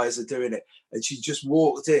visualize her doing it. And she just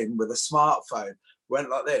walked in with a smartphone, went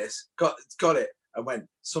like this, got it, and went,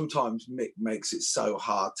 sometimes Mick makes it so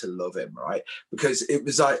hard to love him, right? Because it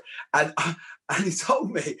was like, and he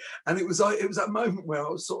told me, and it was that moment where I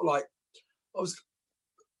was sort of like, I was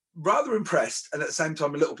rather impressed, and at the same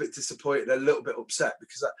time a little bit disappointed, a little bit upset,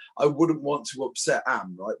 because I wouldn't want to upset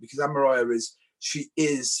Am, right? Because Am Mariah is she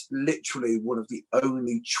is literally one of the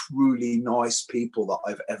only truly nice people that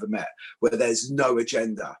I've ever met, where there's no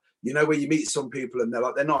agenda. You know, where you meet some people and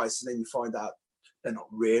they're nice, and then you find out they're not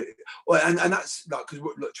really. Well, and that's like, because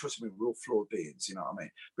look, trust me, we're all flawed beings, you know what I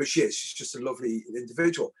mean? But she's just a lovely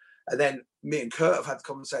individual. And then me and Kurt have had the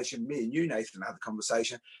conversation. Me and you, Nathan, had the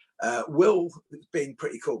conversation. Will has been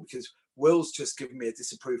pretty cool, because Will's just given me a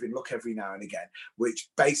disapproving look every now and again, which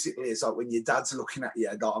basically is like when your dad's looking at you,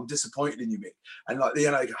 like, I'm disappointed in you, Mick. And like,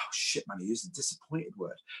 you know, I go, oh shit, man, he used the disappointed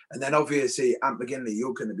word. And then obviously, Ant McGinley,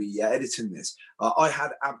 you're going to be editing this. I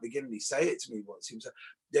had Ant McGinley say it to me once. He was like,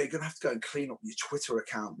 yeah, you're going to have to go and clean up your Twitter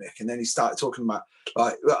account, Mick. And then he started talking about,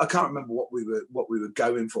 like, I can't remember what we were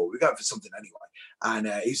going for. We were going for something anyway.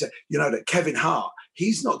 And he said, you know, that Kevin Hart,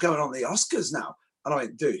 he's not going on the Oscars now. And I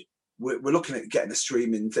went, dude, we're looking at getting a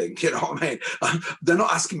streaming thing, you know what I mean? They're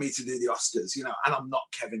not asking me to do the Oscars, you know, and I'm not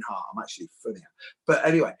Kevin Hart. I'm actually funnier. But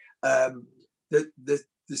anyway, the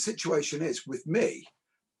situation is, with me,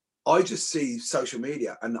 I just see social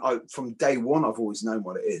media, and from day one, I've always known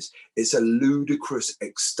what it is. It's a ludicrous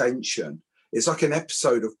extension. It's like an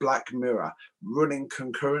episode of Black Mirror running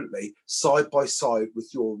concurrently, side by side with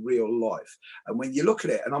your real life. And when you look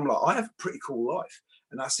at it, and I'm like, I have a pretty cool life.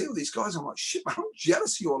 And I see all these guys, I'm like, shit, man, I'm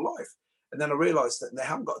jealous of your life. And then I realized that they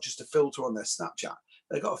haven't got just a filter on their Snapchat.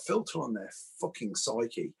 They've got a filter on their fucking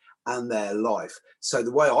psyche and their life. So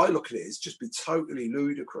the way I look at it is just be totally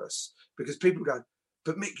ludicrous, because people go,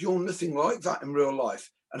 but Mick, you're nothing like that in real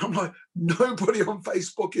life. And I'm like, nobody on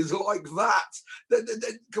Facebook is like that.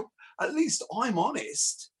 At least I'm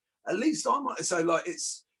honest. At least I'm honest. So like,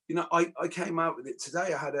 it's, you know, I came out with it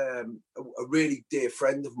today. I had a really dear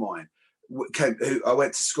friend of mine who I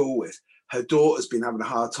went to school with. Her daughter's been having a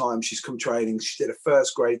hard time. She's come training. She did her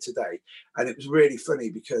first grade today. And it was really funny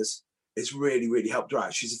because it's really, really helped her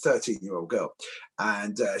out. She's a 13-year-old girl.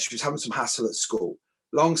 And she was having some hassle at school.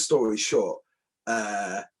 Long story short,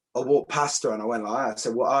 I walked past her and I went like, I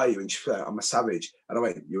said, what are you? And she said, I'm a savage. And I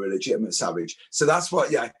went, you're a legitimate savage. So that's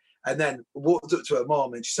what, yeah. And then walked up to her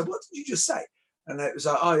mom and she said, what did you just say? And it was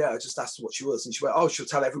like, oh yeah, I just asked her what she was. And she went, oh, she'll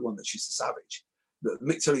tell everyone that she's a savage.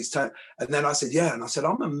 Mick Tully's turn. And then I said, yeah. And I said,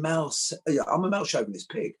 I'm a male chauvinist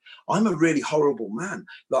pig. I'm a really horrible man.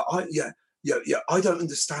 Like, I don't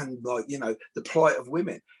understand, like, you know, the plight of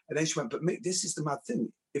women. And then she went, but Mick, this is the mad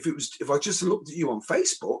thing. If I just looked at you on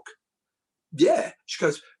Facebook, yeah. She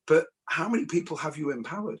goes, but how many people have you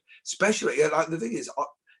empowered? Especially, like, the thing is,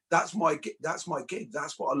 that's my gig. That's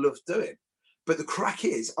what I love doing. But the crack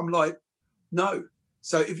is, I'm like, no.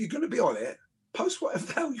 So if you're going to be on it, post whatever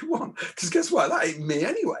the hell you want, because guess what? That ain't me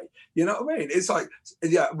anyway. You know what I mean? It's like,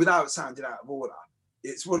 yeah, without sounding out of order,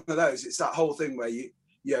 it's one of those. It's that whole thing where you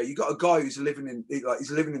got a guy who's living in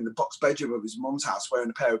the box bedroom of his mum's house wearing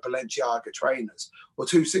a pair of Balenciaga trainers, or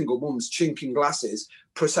two single mums chinking glasses,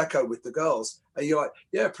 Prosecco with the girls, and you're like,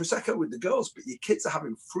 yeah, Prosecco with the girls, but your kids are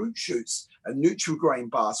having fruit shoots and Nutri-Grain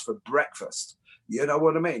bars for breakfast. You know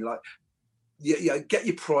what I mean? Like, yeah, get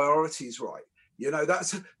your priorities right. You know,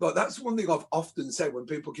 that's one thing I've often said when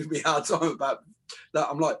people give me a hard time about that.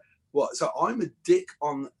 I'm like, what? So I'm a dick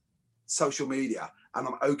on social media and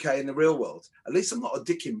I'm okay in the real world. At least I'm not a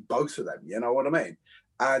dick in both of them. You know what I mean?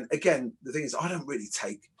 And again, the thing is, I don't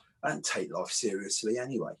take life seriously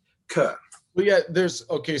anyway. Kurt. Well, yeah, there's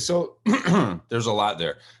a lot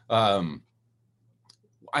there.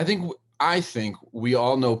 I think we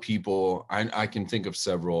all know people. I can think of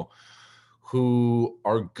several who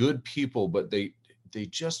are good people, but they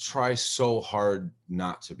just try so hard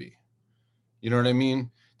not to be. You know what I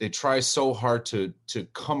mean? They try so hard to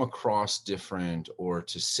come across different or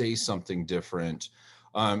to say something different.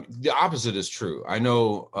 The opposite is true. I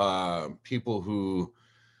know people who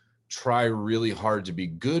try really hard to be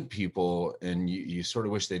good people, and you sort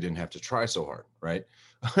of wish they didn't have to try so hard, right?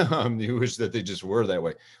 You wish that they just were that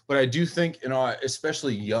way. But I do think, you know,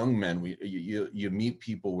 especially young men, you meet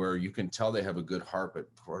people where you can tell they have a good heart, but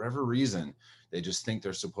for whatever reason, they just think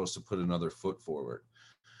they're supposed to put another foot forward.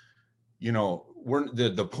 You know,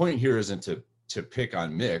 the point here isn't to pick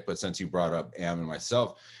on Mick, but since you brought up Am and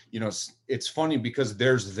myself, you know, it's funny because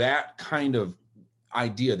there's that kind of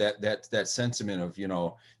idea, that sentiment of, you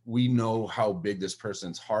know, we know how big this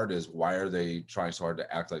person's heart is. Why are they trying so hard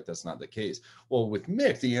to act like that's not the case? Well, with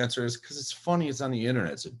Mick, the answer is because it's funny. It's on the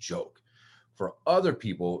internet. It's a joke. For other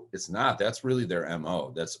people, it's not. That's really their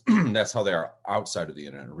MO. That's how they are outside of the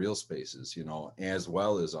internet, real spaces, you know, as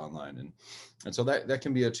well as online. And so that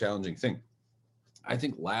can be a challenging thing. I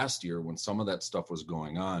think last year when some of that stuff was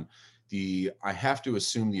going on, I have to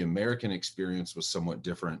assume the American experience was somewhat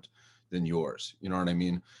different than yours. You know what I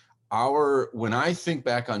mean? when I think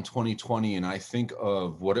back on 2020 and I think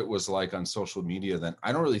of what it was like on social media, then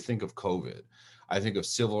I don't really think of COVID. I think of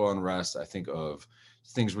civil unrest. I think of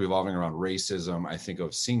things revolving around racism. I think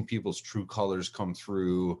of seeing people's true colors come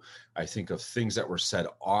through. I think of things that were said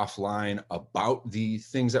offline about the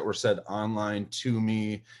things that were said online to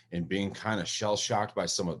me, and being kind of shell shocked by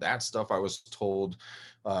some of that stuff I was told.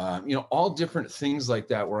 All different things like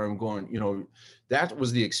that, where I'm going, that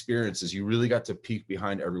was the experience. Is you really got to peek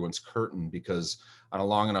behind everyone's curtain, because on a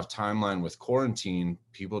long enough timeline with quarantine,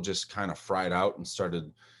 people just kind of fried out and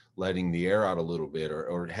started letting the air out a little bit,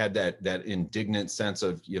 or had that indignant sense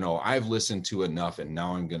of, I've listened to enough and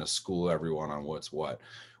now I'm going to school everyone on what's what,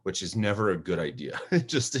 which is never a good idea.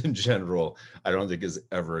 Just in general, I don't think is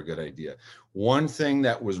ever a good idea. One thing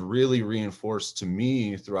that was really reinforced to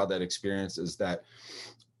me throughout that experience is that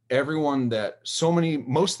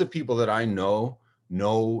most of the people that I know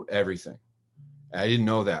everything. I didn't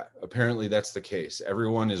know that. Apparently that's the case.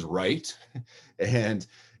 Everyone is right.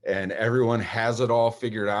 And everyone has it all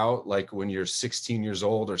figured out, like when you're 16 years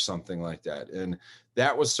old or something like that. And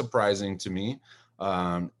that was surprising to me.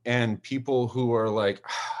 And people who are like,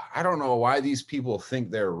 I don't know why these people think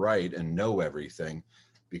they're right and know everything,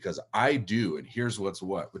 because I do. And here's what's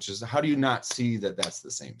what, which is, how do you not see that that's the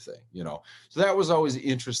same thing? So that was always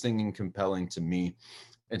interesting and compelling to me.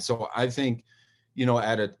 And so I think,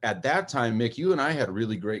 at that time, Mick, you and I had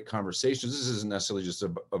really great conversations. This isn't necessarily just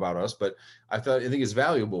about us, but I think it's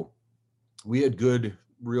valuable. We had good,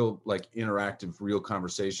 real, like interactive, real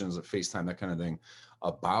conversations at FaceTime, that kind of thing,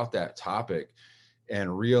 about that topic,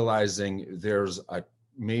 and realizing there's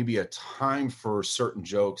maybe a time for certain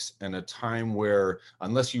jokes, and a time where,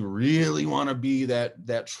 unless you really want to be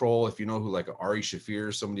that troll, if you know who like Ari Shaffir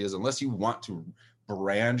or somebody is, unless you want to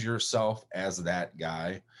brand yourself as that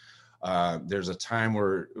guy, there's a time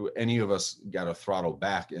where any of us got to throttle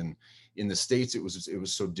back. And in the States, it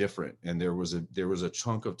was so different. And there was a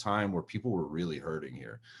chunk of time where people were really hurting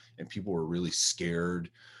here, and people were really scared.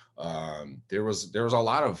 There was a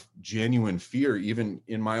lot of genuine fear, even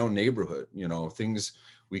in my own neighborhood. Things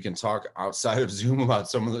we can talk outside of Zoom about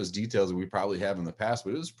some of those details that we probably have in the past,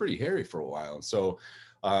 but it was pretty hairy for a while. And so,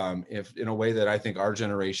 if in a way that I think our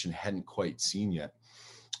generation hadn't quite seen yet.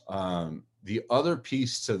 The other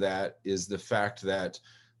piece to that is the fact that,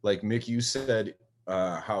 like Mick, you said,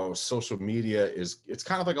 how social media it's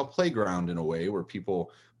kind of like a playground in a way, where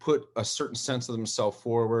people put a certain sense of themselves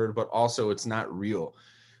forward, but also it's not real.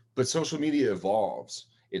 But social media evolves.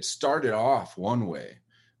 It started off one way,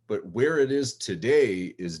 but where it is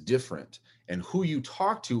today is different. And who you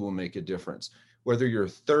talk to will make a difference. Whether you're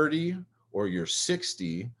 30 or you're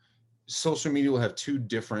 60, social media will have two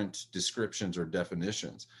different descriptions or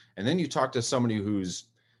definitions. And then you talk to somebody who's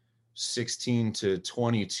 16 to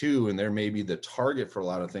 22, and they're maybe the target for a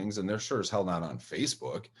lot of things, and they're sure as hell not on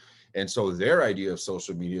Facebook. And so their idea of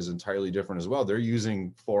social media is entirely different as well. They're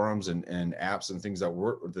using forums and apps and things that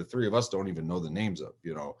the three of us don't even know the names of,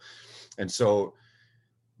 And so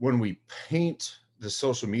when we paint the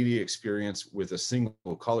social media experience with a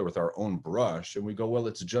single color, with our own brush, and we go, well,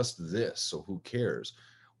 it's just this, so who cares?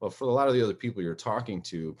 Well, for a lot of the other people you're talking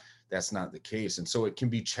to, that's not the case. And so it can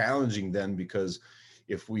be challenging then, because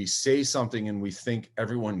if we say something and we think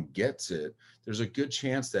everyone gets it, there's a good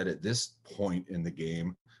chance that at this point in the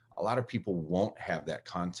game, a lot of people won't have that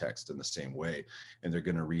context in the same way, and they're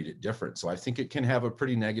going to read it different. So I think it can have a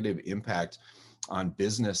pretty negative impact on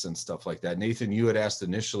business and stuff like that. Nathan, you had asked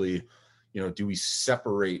initially, do we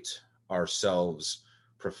separate ourselves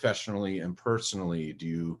professionally and personally? Do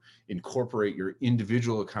you incorporate your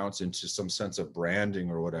individual accounts into some sense of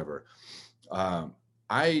branding or whatever?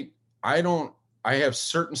 I have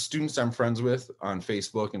certain students I'm friends with on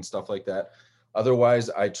Facebook and stuff like that. Otherwise,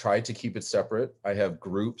 I try to keep it separate. I have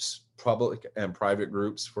groups, public and private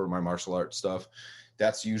groups, for my martial arts stuff.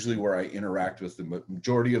 That's usually where I interact with the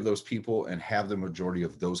majority of those people and have the majority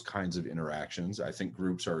of those kinds of interactions. I think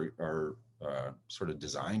groups are sort of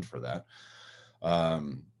designed for that.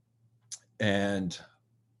 And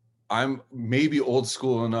I'm maybe old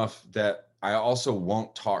school enough that I also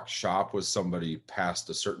won't talk shop with somebody past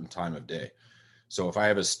a certain time of day. So if I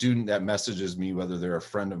have a student that messages me, whether they're a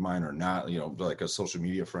friend of mine or not, like a social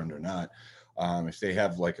media friend or not, if they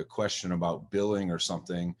have like a question about billing or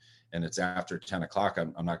something, and it's after 10 o'clock,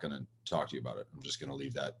 I'm not going to talk to you about it. I'm just going to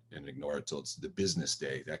leave that and ignore it till it's the business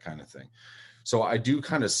day, that kind of thing. So I do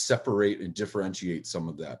kind of separate and differentiate some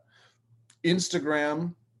of that.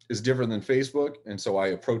 Instagram is different than Facebook, and so I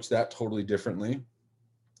approach that totally differently.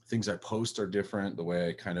 Things I post are different. The way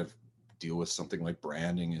I kind of deal with something like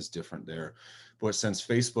branding is different there. But since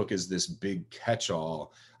Facebook is this big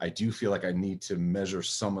catch-all, I do feel like I need to measure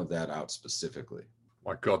some of that out specifically.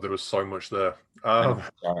 My God, there was so much there. Sorry,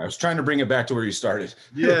 I was trying to bring it back to where you started.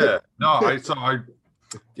 Yeah, no,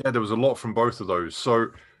 yeah, there was a lot from both of those. So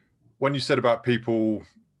when you said about people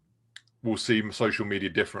will see social media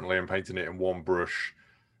differently and painting it in one brush,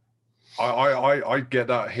 I get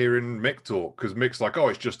that hearing Mick talk, because Mick's like, oh,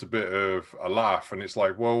 it's just a bit of a laugh. And it's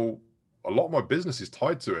like, well, a lot of my business is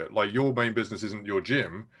tied to it. Like, your main business isn't your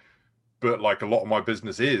gym, but like a lot of my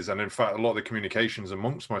business is. And in fact, a lot of the communications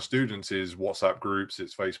amongst my students is WhatsApp groups,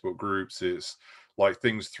 it's Facebook groups, it's like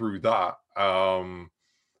things through that.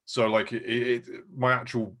 So like my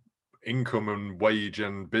actual income and wage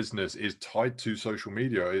and business is tied to social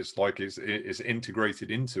media. It's like it's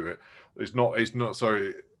integrated into it. It's not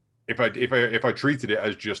so if I treated it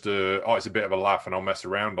as just it's a bit of a laugh and I'll mess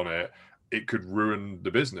around on it, it could ruin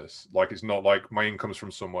the business. Like, it's not like my income's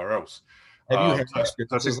from somewhere else. Have you had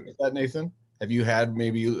experiences like that, Nathan? Have you had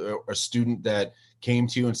maybe a student that came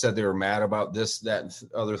to you and said they were mad about this, that,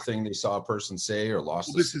 other thing they saw a person say or lost?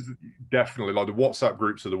 Well, this is definitely, like, the WhatsApp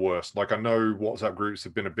groups are the worst. Like, I know WhatsApp groups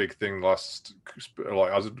have been a big thing I was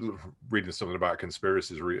reading something about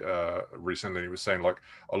conspiracies recently. It was saying like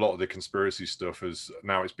a lot of the conspiracy stuff it's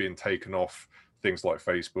being taken off things like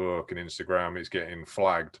Facebook and Instagram. It's getting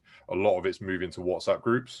flagged. A lot of it's moving to WhatsApp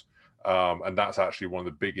groups. And that's actually one of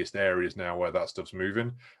the biggest areas now where that stuff's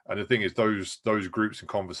moving. And the thing is, those groups and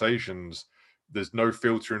conversations, there's no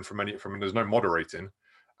filtering there's no moderating.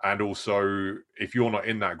 And also, if you're not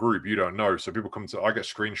in that group, you don't know. So people I get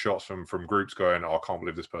screenshots from groups going, oh, I can't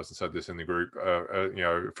believe this person said this in the group,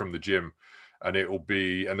 from the gym. And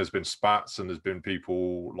there's been spats, and there's been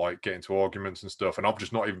people like get into arguments and stuff. And I've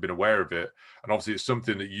just not even been aware of it. And obviously it's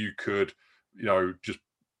something that you could, just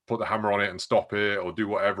put the hammer on it and stop it, or do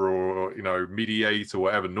whatever, or mediate or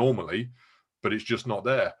whatever normally, but it's just not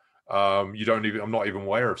there. I'm not even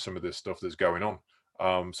aware of some of this stuff that's going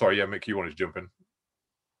on. Sorry, yeah, Mick, you wanted to jump in?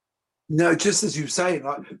 No, just as you were saying,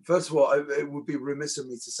 like, first of all, it would be remiss of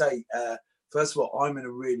me to say, first of all, I'm in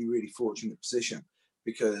a really, really fortunate position,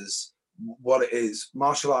 because what it is,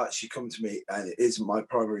 martial arts, you come to me and it is my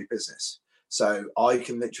primary business. So I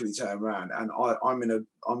can literally turn around, and I'm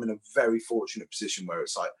in a very fortunate position where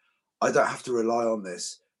it's like, I don't have to rely on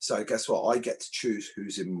this. So guess what? I get to choose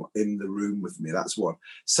who's in the room with me. That's one.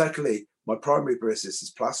 Secondly, my primary business is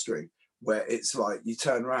plastering, where it's like you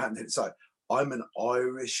turn around and it's like, I'm an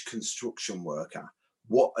Irish construction worker.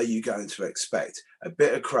 What are you going to expect? A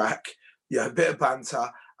bit of crack, a bit of banter.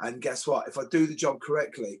 And guess what? If I do the job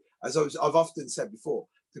correctly, as I've often said before,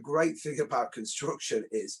 the great thing about construction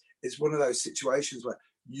is it's one of those situations where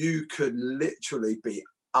you could literally be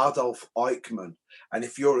Adolf Eichmann, and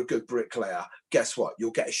if you're a good bricklayer, guess what?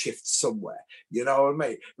 You'll get a shift somewhere. You know what I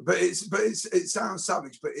mean? But it sounds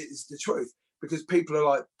savage, but it's the truth, because people are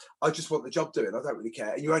like, I just want the job doing. I don't really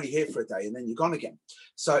care. And you're only here for a day, and then you're gone again.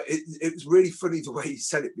 So it was really funny the way you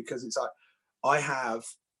said it, because it's like, I have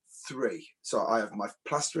three. So I have my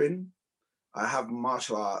plastering, I have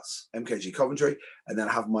martial arts, MKG Coventry, and then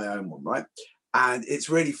I have my own one, right? And it's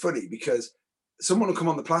really funny because someone will come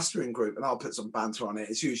on the plastering group and I'll put some banter on it.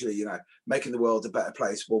 It's usually, making the world a better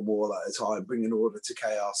place, one wall at a time, bringing order to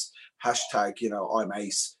chaos, hashtag, I'm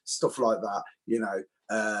ace, stuff like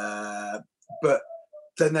that, but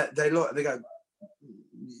then they look and they go,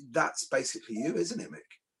 that's basically you, isn't it, Mick?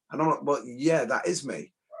 And I'm like, well, yeah, that is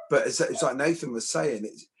me. But it's like Nathan was saying,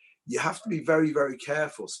 you have to be very, very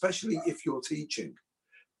careful, especially if you're teaching,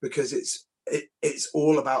 because it's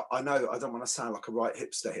all about, I know I don't want to sound like a right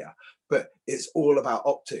hipster here, but it's all about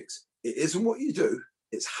optics. It isn't what you do,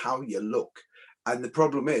 it's how you look. And the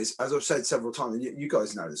problem is, as I've said several times, and you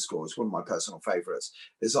guys know the score, it's one of my personal favorites,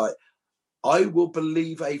 is like, I will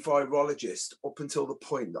believe a virologist up until the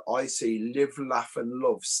point that I see live, laugh and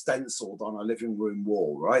love stenciled on a living room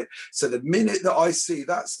wall, right? So the minute that I see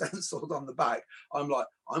that stenciled on the back, I'm like,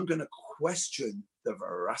 I'm going to question the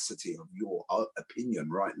veracity of your opinion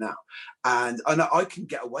right now. And I know I can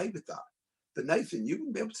get away with that. But Nathan, you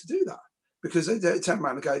wouldn't be able to do that, because they turn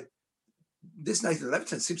around and go, this Nathan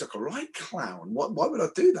Levitan seems like a right clown. Why would I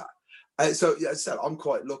do that? So as I said, I'm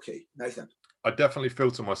quite lucky. Nathan? I definitely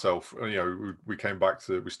filter myself. We came back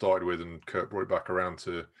to, we started with, and Kurt brought it back around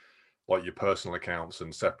to like your personal accounts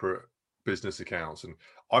and separate business accounts. And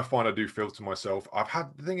I find I do filter myself.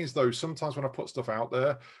 The thing is though, sometimes when I put stuff out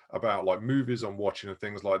there about like movies I'm watching and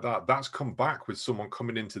things like that, that's come back with someone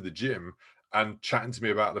coming into the gym and chatting to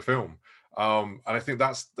me about the film. And I think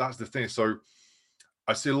that's the thing. So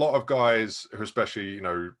I see a lot of guys who, especially,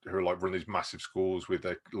 who are like run these massive schools with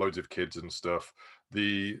their loads of kids and stuff.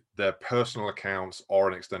 Their personal accounts are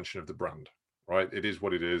an extension of the brand, right? It is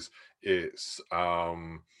what it is. It's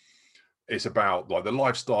about like the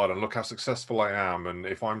lifestyle and look how successful I am. And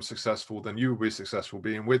if I'm successful, then you will be successful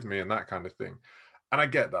being with me and that kind of thing. And I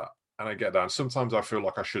get that. And sometimes I feel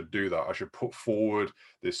like I should do that. I should put forward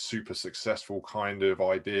this super successful kind of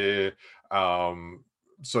idea,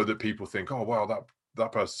 so that people think, oh, wow,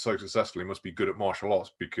 that person's so successful, he must be good at martial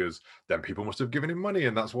arts, because then people must have given him money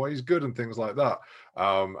and that's why he's good and things like that.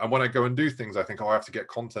 And when I go and do things, I think, oh, I have to get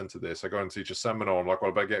content to this. I go and teach a seminar. I'm like,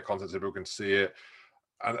 well, I better get content so people can see it.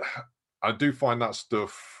 And I do find that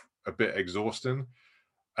stuff a bit exhausting.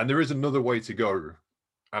 And there is another way to go.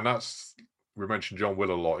 And that's, we mentioned John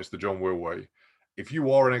Will a lot. It's the John Will way. If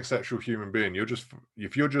you are an exceptional human being,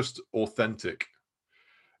 if you're just authentic,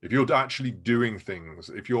 if you're actually doing things,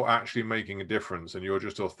 if you're actually making a difference and you're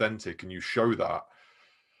just authentic and you show that,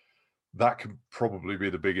 that can probably be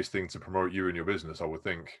the biggest thing to promote you and your business, I would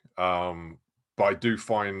think. But I do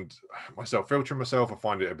find myself filtering myself. I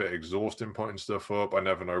find it a bit exhausting putting stuff up. I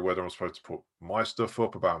never know whether I'm supposed to put my stuff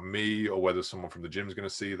up about me or whether someone from the gym is going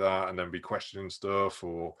to see that and then be questioning stuff,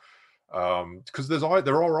 or because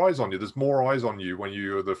there are eyes on you. There's more eyes on you when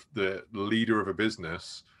you're the leader of a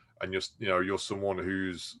business and you're someone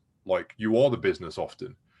who's like, you are the business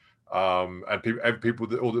often. And people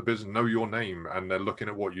that all the business know your name and they're looking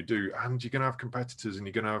at what you do, and you're going to have competitors and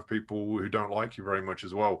you're going to have people who don't like you very much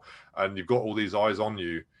as well. And you've got all these eyes on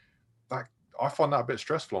you. That, I find that a bit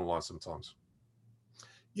stressful online sometimes.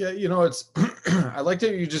 Yeah. It's, I like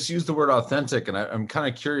that you just used the word authentic, and I'm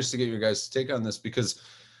kind of curious to get your guys' take on this, because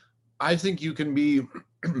I think you can be,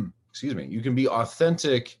 you can be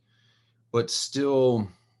authentic, but still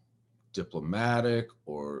diplomatic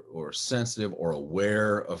or sensitive or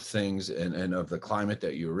aware of things and of the climate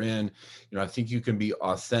that you're in. I think you can be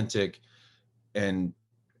authentic, and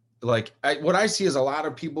like what I see is a lot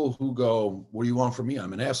of people who go, what do you want from me?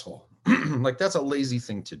 I'm an asshole. Like, that's a lazy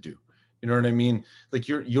thing to do. You know what I mean? Like,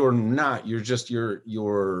 you're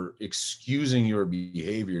excusing your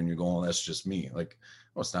behavior, and you're going, well, that's just me. Like,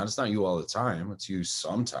 well, it's not you all the time. It's you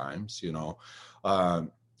sometimes,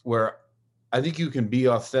 where I think you can be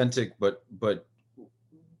authentic, but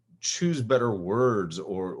choose better words,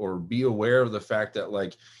 or be aware of the fact that,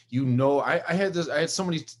 like, I had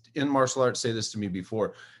somebody in martial arts say this to me before.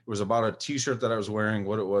 It was about a t-shirt that I was wearing.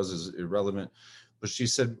 What it was is irrelevant, but she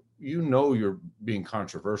said, you're being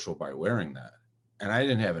controversial by wearing that. And I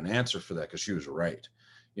didn't have an answer for that, because she was right.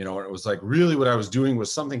 And it was like, really what I was doing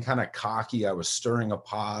was something kind of cocky. I was stirring a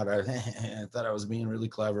pot. I thought I was being really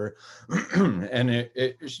clever. And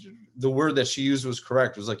the word that she used was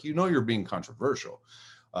correct. It was like, you're being controversial.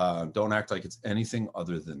 Don't act like it's anything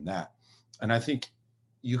other than that. And I think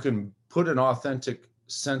you can put an authentic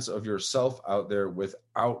sense of yourself out there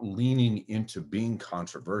without leaning into being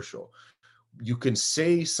controversial. You can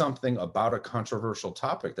say something about a controversial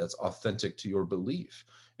topic that's authentic to your belief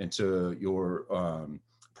and to your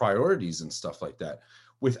priorities and stuff like that,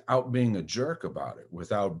 without being a jerk about it,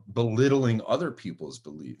 without belittling other people's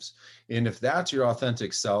beliefs. And if that's your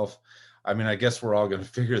authentic self, I mean, I guess we're all going to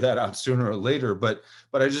figure that out sooner or later, but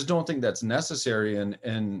I just don't think that's necessary.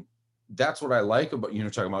 And that's what I like about,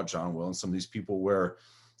 talking about John Will and some of these people, where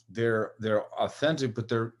they're authentic,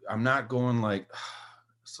 but I'm not going like,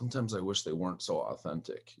 sometimes I wish they weren't so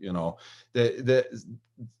authentic, that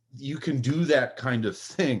you can do that kind of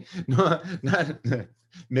thing. Not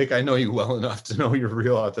Mick, I know you well enough to know your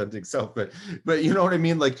real authentic self, but you know what I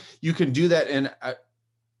mean? Like, you can do that. And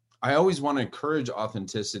I always want to encourage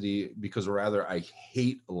authenticity, because rather I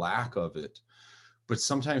hate lack of it. But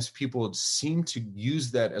sometimes people seem to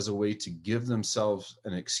use that as a way to give themselves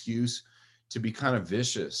an excuse to be kind of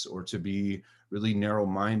vicious, or to be really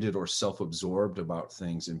narrow-minded or self-absorbed about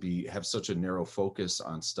things, and have such a narrow focus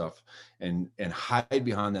on stuff, and hide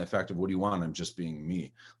behind that fact of, what do you want? I'm just being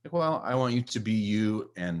me. Like, well, I want you to be you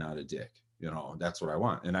and not a dick. That's what I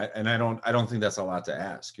want. And I don't think that's a lot to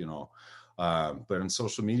ask, but in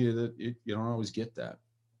social media, that you don't always get that.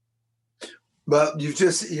 But you've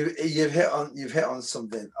hit on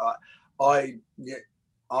something.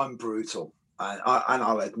 I'm brutal. And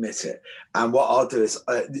I'll admit it. And what I'll do is,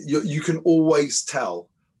 you can always tell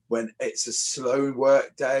when it's a slow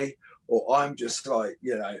work day, or I'm just like,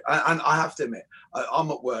 and I have to admit,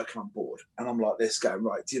 I'm at work and I'm bored, and I'm like this, going,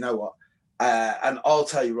 right, do you know what? And I'll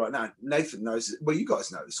tell you right now, Nathan knows, well, you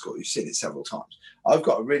guys know the score. You've seen it several times. I've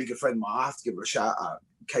got a really good friend of mine. I have to give her a shout out,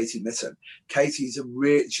 Katie Mitten. Katie's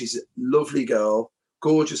she's a lovely girl,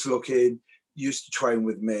 gorgeous looking, used to train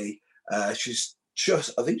with me. I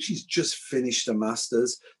think she's just finished a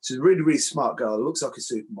master's. She's a really, really smart girl. Looks like a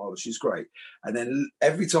supermodel. She's great. And then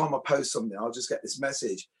every time I post something, I'll just get this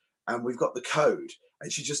message, and we've got the code.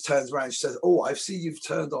 And she just turns around and she says, "Oh, I see you've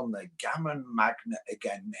turned on the Gammon Magnet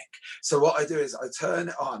again, Nick." So what I do is I turn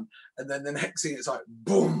it on, and then the next thing it's like,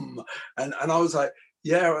 boom. And I was like,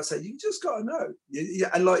 yeah, I said, you just got to know. Yeah.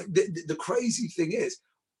 And like the crazy thing is,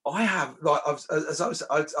 I have, like,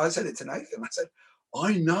 I said it to Nathan, I said,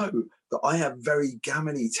 I know that I have very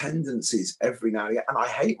gammony tendencies every now and again, and I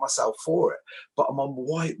hate myself for it, but I'm a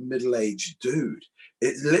white middle-aged dude.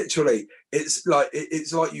 It's literally, it's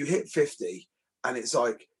like you hit 50 and it's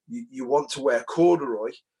like you want to wear corduroy,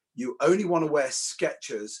 you only want to wear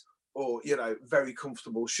Skechers or, you know, very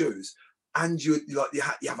comfortable shoes, and you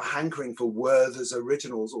have a hankering for Werther's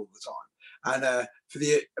Originals all the time. And for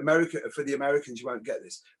the Americans, you won't get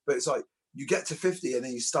this, but it's like you get to 50 and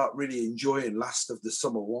then you start really enjoying Last of the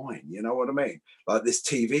Summer Wine. You know what I mean? Like this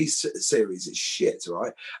TV series is shit,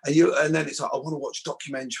 right? And then it's like, I want to watch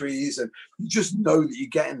documentaries, and you just know that you're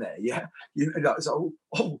getting there. Yeah, you know, it's like,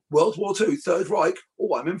 oh, World War II, Third Reich.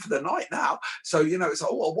 Oh, I'm in for the night now. So you know, it's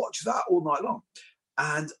like, oh, I'll watch that all night long.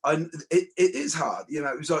 And it is hard, you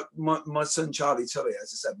know. It was like my son Charlie Tully,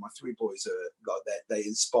 as I said, my three boys are like they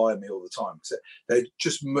inspire me all the time because they're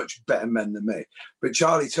just much better men than me. But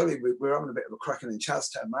Charlie Tully, we were having a bit of a crack, and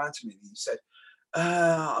Chaz turned around to me and he said,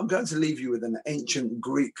 "I'm going to leave you with an ancient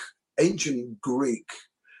Greek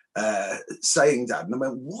saying, Dad." And I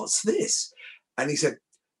went, "What's this?" And he said,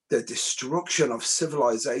 "The destruction of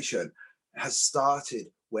civilization has started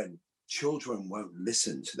when children won't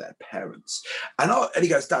listen to their parents." And he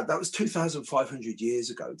goes, "Dad, that was 2,500 years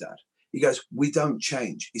ago, Dad." He goes, "We don't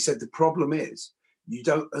change." He said, "The problem is you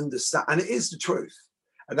don't understand." And it is the truth.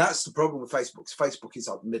 And that's the problem with Facebook. Facebook is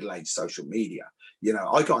like middle-aged social media. You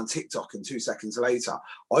know, I go on TikTok and 2 seconds later,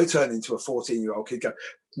 I turn into a 14-year-old kid, go,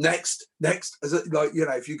 next. Like, you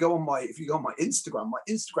know, if you go on my Instagram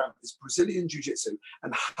is Brazilian Jiu-Jitsu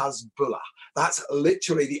and Hasbullah. That's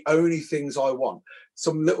literally the only things I want.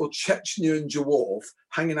 Some little Chechnyan dwarf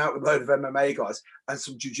hanging out with a load of MMA guys and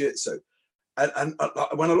some jiu-jitsu. And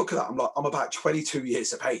when I look at that, I'm like, I'm about 22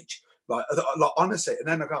 years of age. Like honestly, and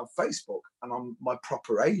then I go on Facebook and I'm my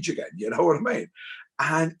proper age again. You know what I mean?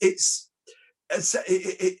 And it's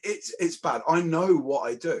bad. I know what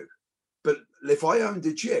I do, but if I owned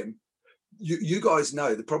a gym, you guys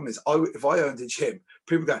know the problem is, if I owned a gym,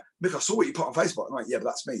 people go, "Mick, I saw what you put on Facebook." I'm like, "Yeah, but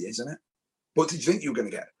that's me, isn't it? What did you think you were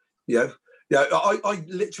going to get?" You know? Yeah, I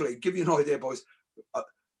literally give you an idea, boys.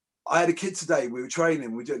 I had a kid today, we were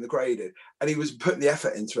training, we were doing the grading, and he was putting the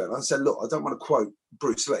effort into it. And I said, "Look, I don't want to quote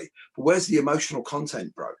Bruce Lee, but where's the emotional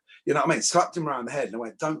content, bro?" You know what I mean? Slapped him around the head and I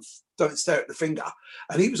went, don't stare at the finger.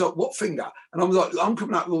 And he was like, "What finger?" And I'm like, I'm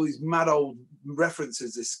coming out with all these mad old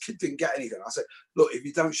references. This kid didn't get anything. I said, "Look, if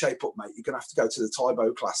you don't shape up, mate, you're going to have to go to the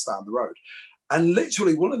Taibo class down the road." And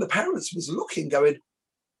literally one of the parents was looking, going,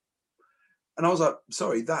 and I was like,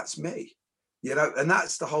 "Sorry, that's me." You know, and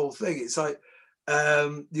that's the whole thing. It's like,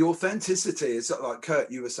 the authenticity is like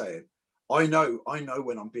Kurt, you were saying, I know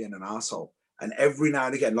when I'm being an asshole. And every now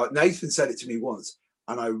and again, like Nathan said it to me once,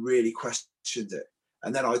 and I really questioned it.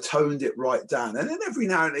 And then I toned it right down. And then every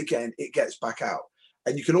now and again, it gets back out.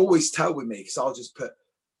 And you can always tell with me, because I'll just put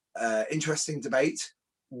interesting debate.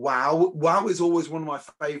 Wow is always one of my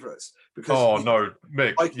favorites. Because no,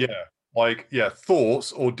 Mick,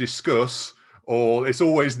 thoughts or discuss, or it's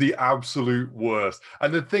always the absolute worst.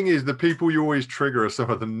 And the thing is, the people you always trigger are some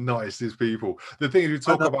of the nicest people. The thing is, we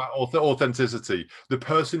talk about authenticity. The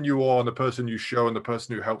person you are and the person you show and the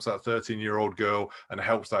person who helps that 13-year-old girl and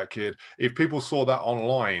helps that kid. If people saw that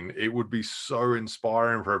online, it would be so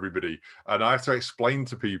inspiring for everybody. And I have to explain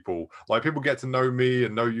to people, like, people get to know me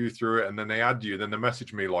and know you through it, and then they add you, and then they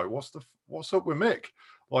message me like, what's up with Mick?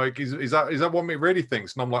 Like, is that what Mick really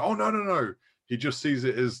thinks? And I'm like, oh, no. He just sees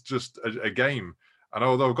it as just a game. And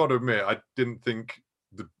although I've got to admit, I didn't think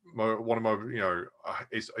one of my, you know,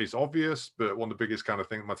 it's obvious, but one of the biggest kind of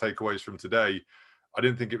things, my takeaways from today, I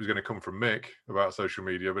didn't think it was going to come from Mick about social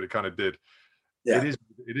media, but it kind of did. Yeah.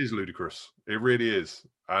 It is ludicrous. It really is.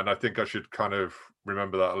 And I think I should kind of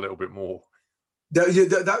remember that a little bit more.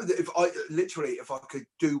 If I could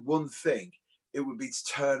do one thing, it would be to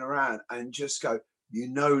turn around and just go, you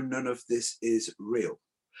know, none of this is real.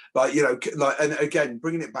 Like, you know, like, and again,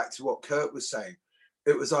 bringing it back to what Kurt was saying,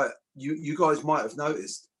 it was like, you guys might have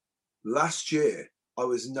noticed last year, I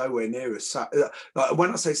was nowhere near as like,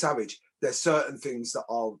 when I say savage, there's certain things that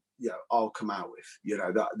I'll come out with, you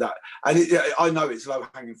know, that, and I know it's low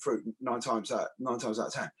hanging fruit 9 times out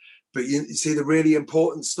of 10, but you see the really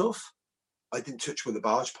important stuff, I didn't touch with a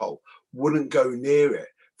barge pole, wouldn't go near it,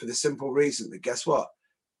 for the simple reason that, guess what?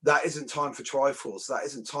 That isn't time for trifles. That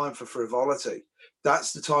isn't time for frivolity.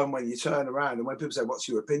 That's the time when you turn around and when people say, "What's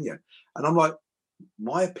your opinion?" And I'm like,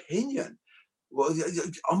 my opinion? Well,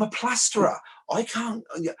 I'm a plasterer. I can't.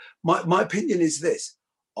 My opinion is this: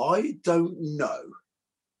 I don't know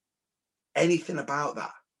anything about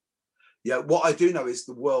that. Yeah, what I do know is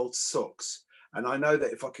the world sucks, and I know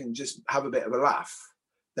that if I can just have a bit of a laugh,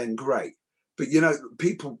 then great. But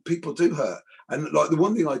people do hurt, and like the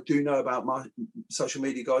one thing I do know about my social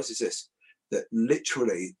media guys is this: that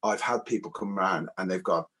literally I've had people come around and they've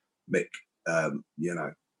gone, Mick,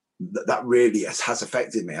 that really has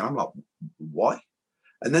affected me. And I'm like, why?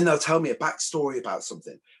 And then they'll tell me a backstory about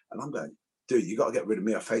something, and I'm going, dude, you got to get rid of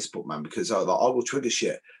me on Facebook, man, because I will trigger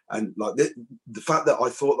shit. And like the fact that I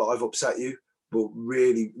thought that I've upset you will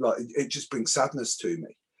really, like, it just brings sadness to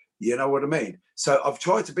me. You know what I mean? So I've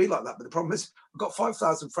tried to be like that, but the problem is I've got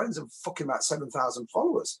 5,000 friends and fucking about 7,000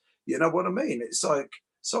 followers. You know what I mean? It's like,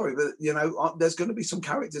 sorry, but there's going to be some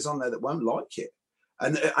characters on there that won't like it.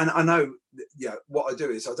 And I know, what I do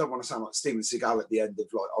is I don't want to sound like Steven Seagal at the end of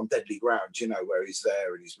like On Deadly Ground, where he's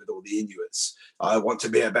there and he's with all the Inuits. I want to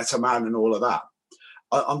be a better man and all of that.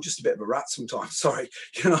 I'm just a bit of a rat sometimes. Sorry,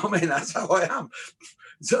 you know what I mean? That's how I am.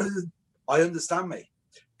 So I understand me,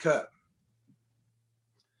 Kurt.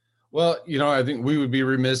 Well, I think we would be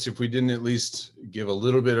remiss if we didn't at least give a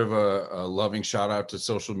little bit of a loving shout out to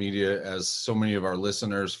social media, as so many of our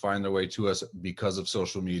listeners find their way to us because of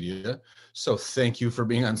social media. So thank you for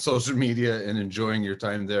being on social media and enjoying your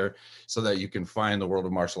time there so that you can find the world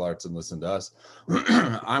of martial arts and listen to us.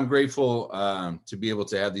 I'm grateful to be able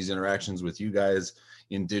to have these interactions with you guys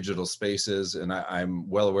in digital spaces. And I'm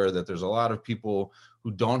well aware that there's a lot of people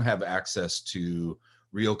who don't have access to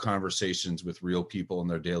real conversations with real people in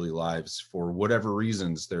their daily lives for whatever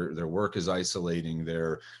reasons. Their work is isolating,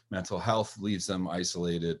 their mental health leaves them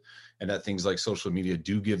isolated, and that things like social media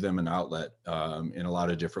do give them an outlet in a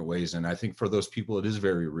lot of different ways. And I think for those people, it is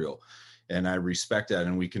very real. And I respect that.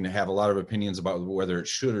 And we can have a lot of opinions about whether it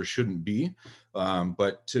should or shouldn't be.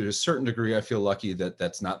 But to a certain degree, I feel lucky that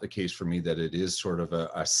that's not the case for me, that it is sort of a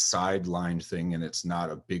sidelined thing and it's not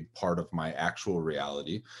a big part of my actual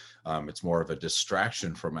reality. It's more of a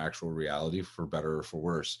distraction from actual reality, for better or for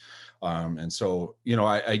worse. And so,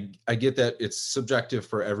 I get that it's subjective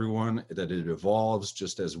for everyone, that it evolves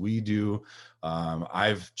just as we do.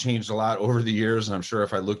 I've changed a lot over the years, and I'm sure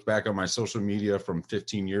if I looked back on my social media from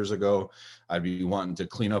 15 years ago, I'd be wanting to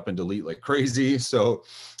clean up and delete like crazy. So,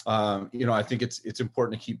 I think it's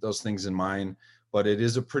important to keep those things in mind. But it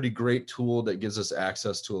is a pretty great tool that gives us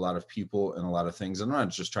access to a lot of people and a lot of things. And I'm not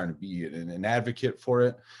just trying to be an advocate for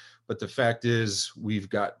it, but the fact is we've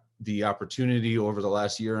got the opportunity over the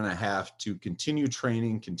last year and a half to continue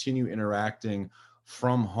training, continue interacting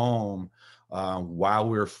from home while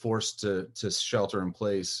we're forced to shelter in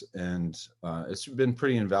place. And it's been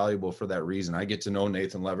pretty invaluable for that reason. I get to know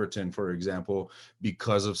Nathan Leverton, for example,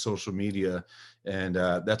 because of social media. And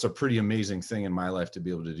that's a pretty amazing thing in my life to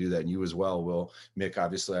be able to do that. And you as well, Will. Mick,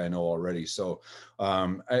 obviously, I know already. So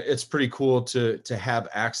it's pretty cool to have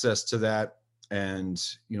access to that. And,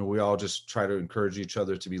 we all just try to encourage each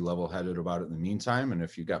other to be level-headed about it in the meantime. And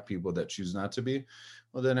if you got people that choose not to be,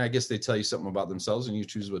 well, then I guess they tell you something about themselves and you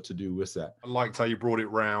choose what to do with that. I liked how you brought it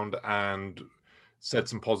round and said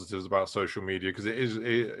some positives about social media, because it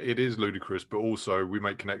is ludicrous, but also we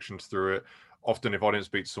make connections through it. Often, if I didn't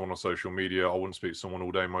speak to someone on social media, I wouldn't speak to someone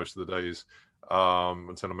all day most of the days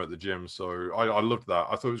until I'm at the gym. So I loved that.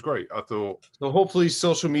 I thought it was great. So hopefully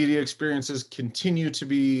social media experiences continue to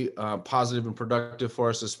be positive and productive for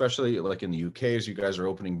us, especially like in the UK, as you guys are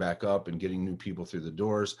opening back up and getting new people through the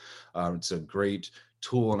doors. It's a great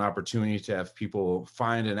tool and opportunity to have people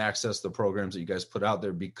find and access the programs that you guys put out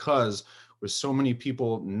there, because with so many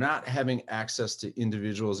people not having access to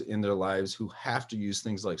individuals in their lives who have to use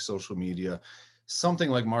things like social media, something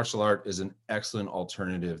like martial art is an excellent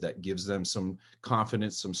alternative that gives them some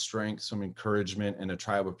confidence, some strength, some encouragement, and a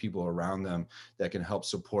tribe of people around them that can help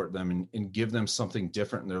support them and give them something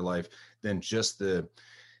different in their life than just the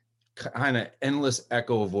kind of endless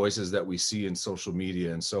echo of voices that we see in social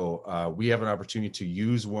media. And so we have an opportunity to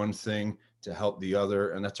use one thing to help the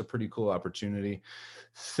other, and that's a pretty cool opportunity.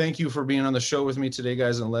 Thank you for being on the show with me today,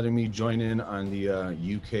 guys, and letting me join in on the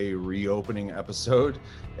UK reopening episode.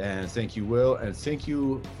 And thank you, Will, and thank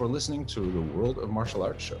you for listening to the World of Martial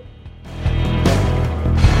Arts show.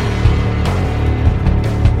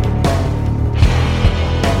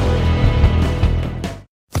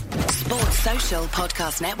 Sports Social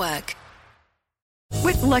Podcast Network.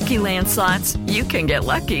 With Lucky Land Slots, you can get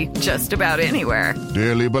lucky just about anywhere.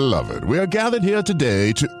 Dearly beloved, we are gathered here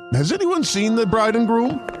today to... Has anyone seen the bride and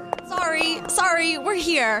groom? Sorry, we're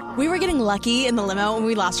here. We were getting lucky in the limo and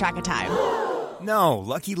we lost track of time. No,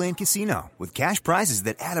 Lucky Land Casino, with cash prizes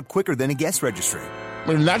that add up quicker than a guest registry.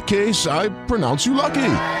 in that case, I pronounce you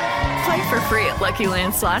lucky. Play for free at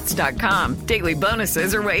LuckyLandSlots.com. Daily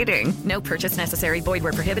bonuses are waiting. No purchase necessary. Void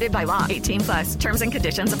where prohibited by law. 18+. Terms and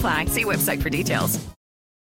conditions apply. See website for details.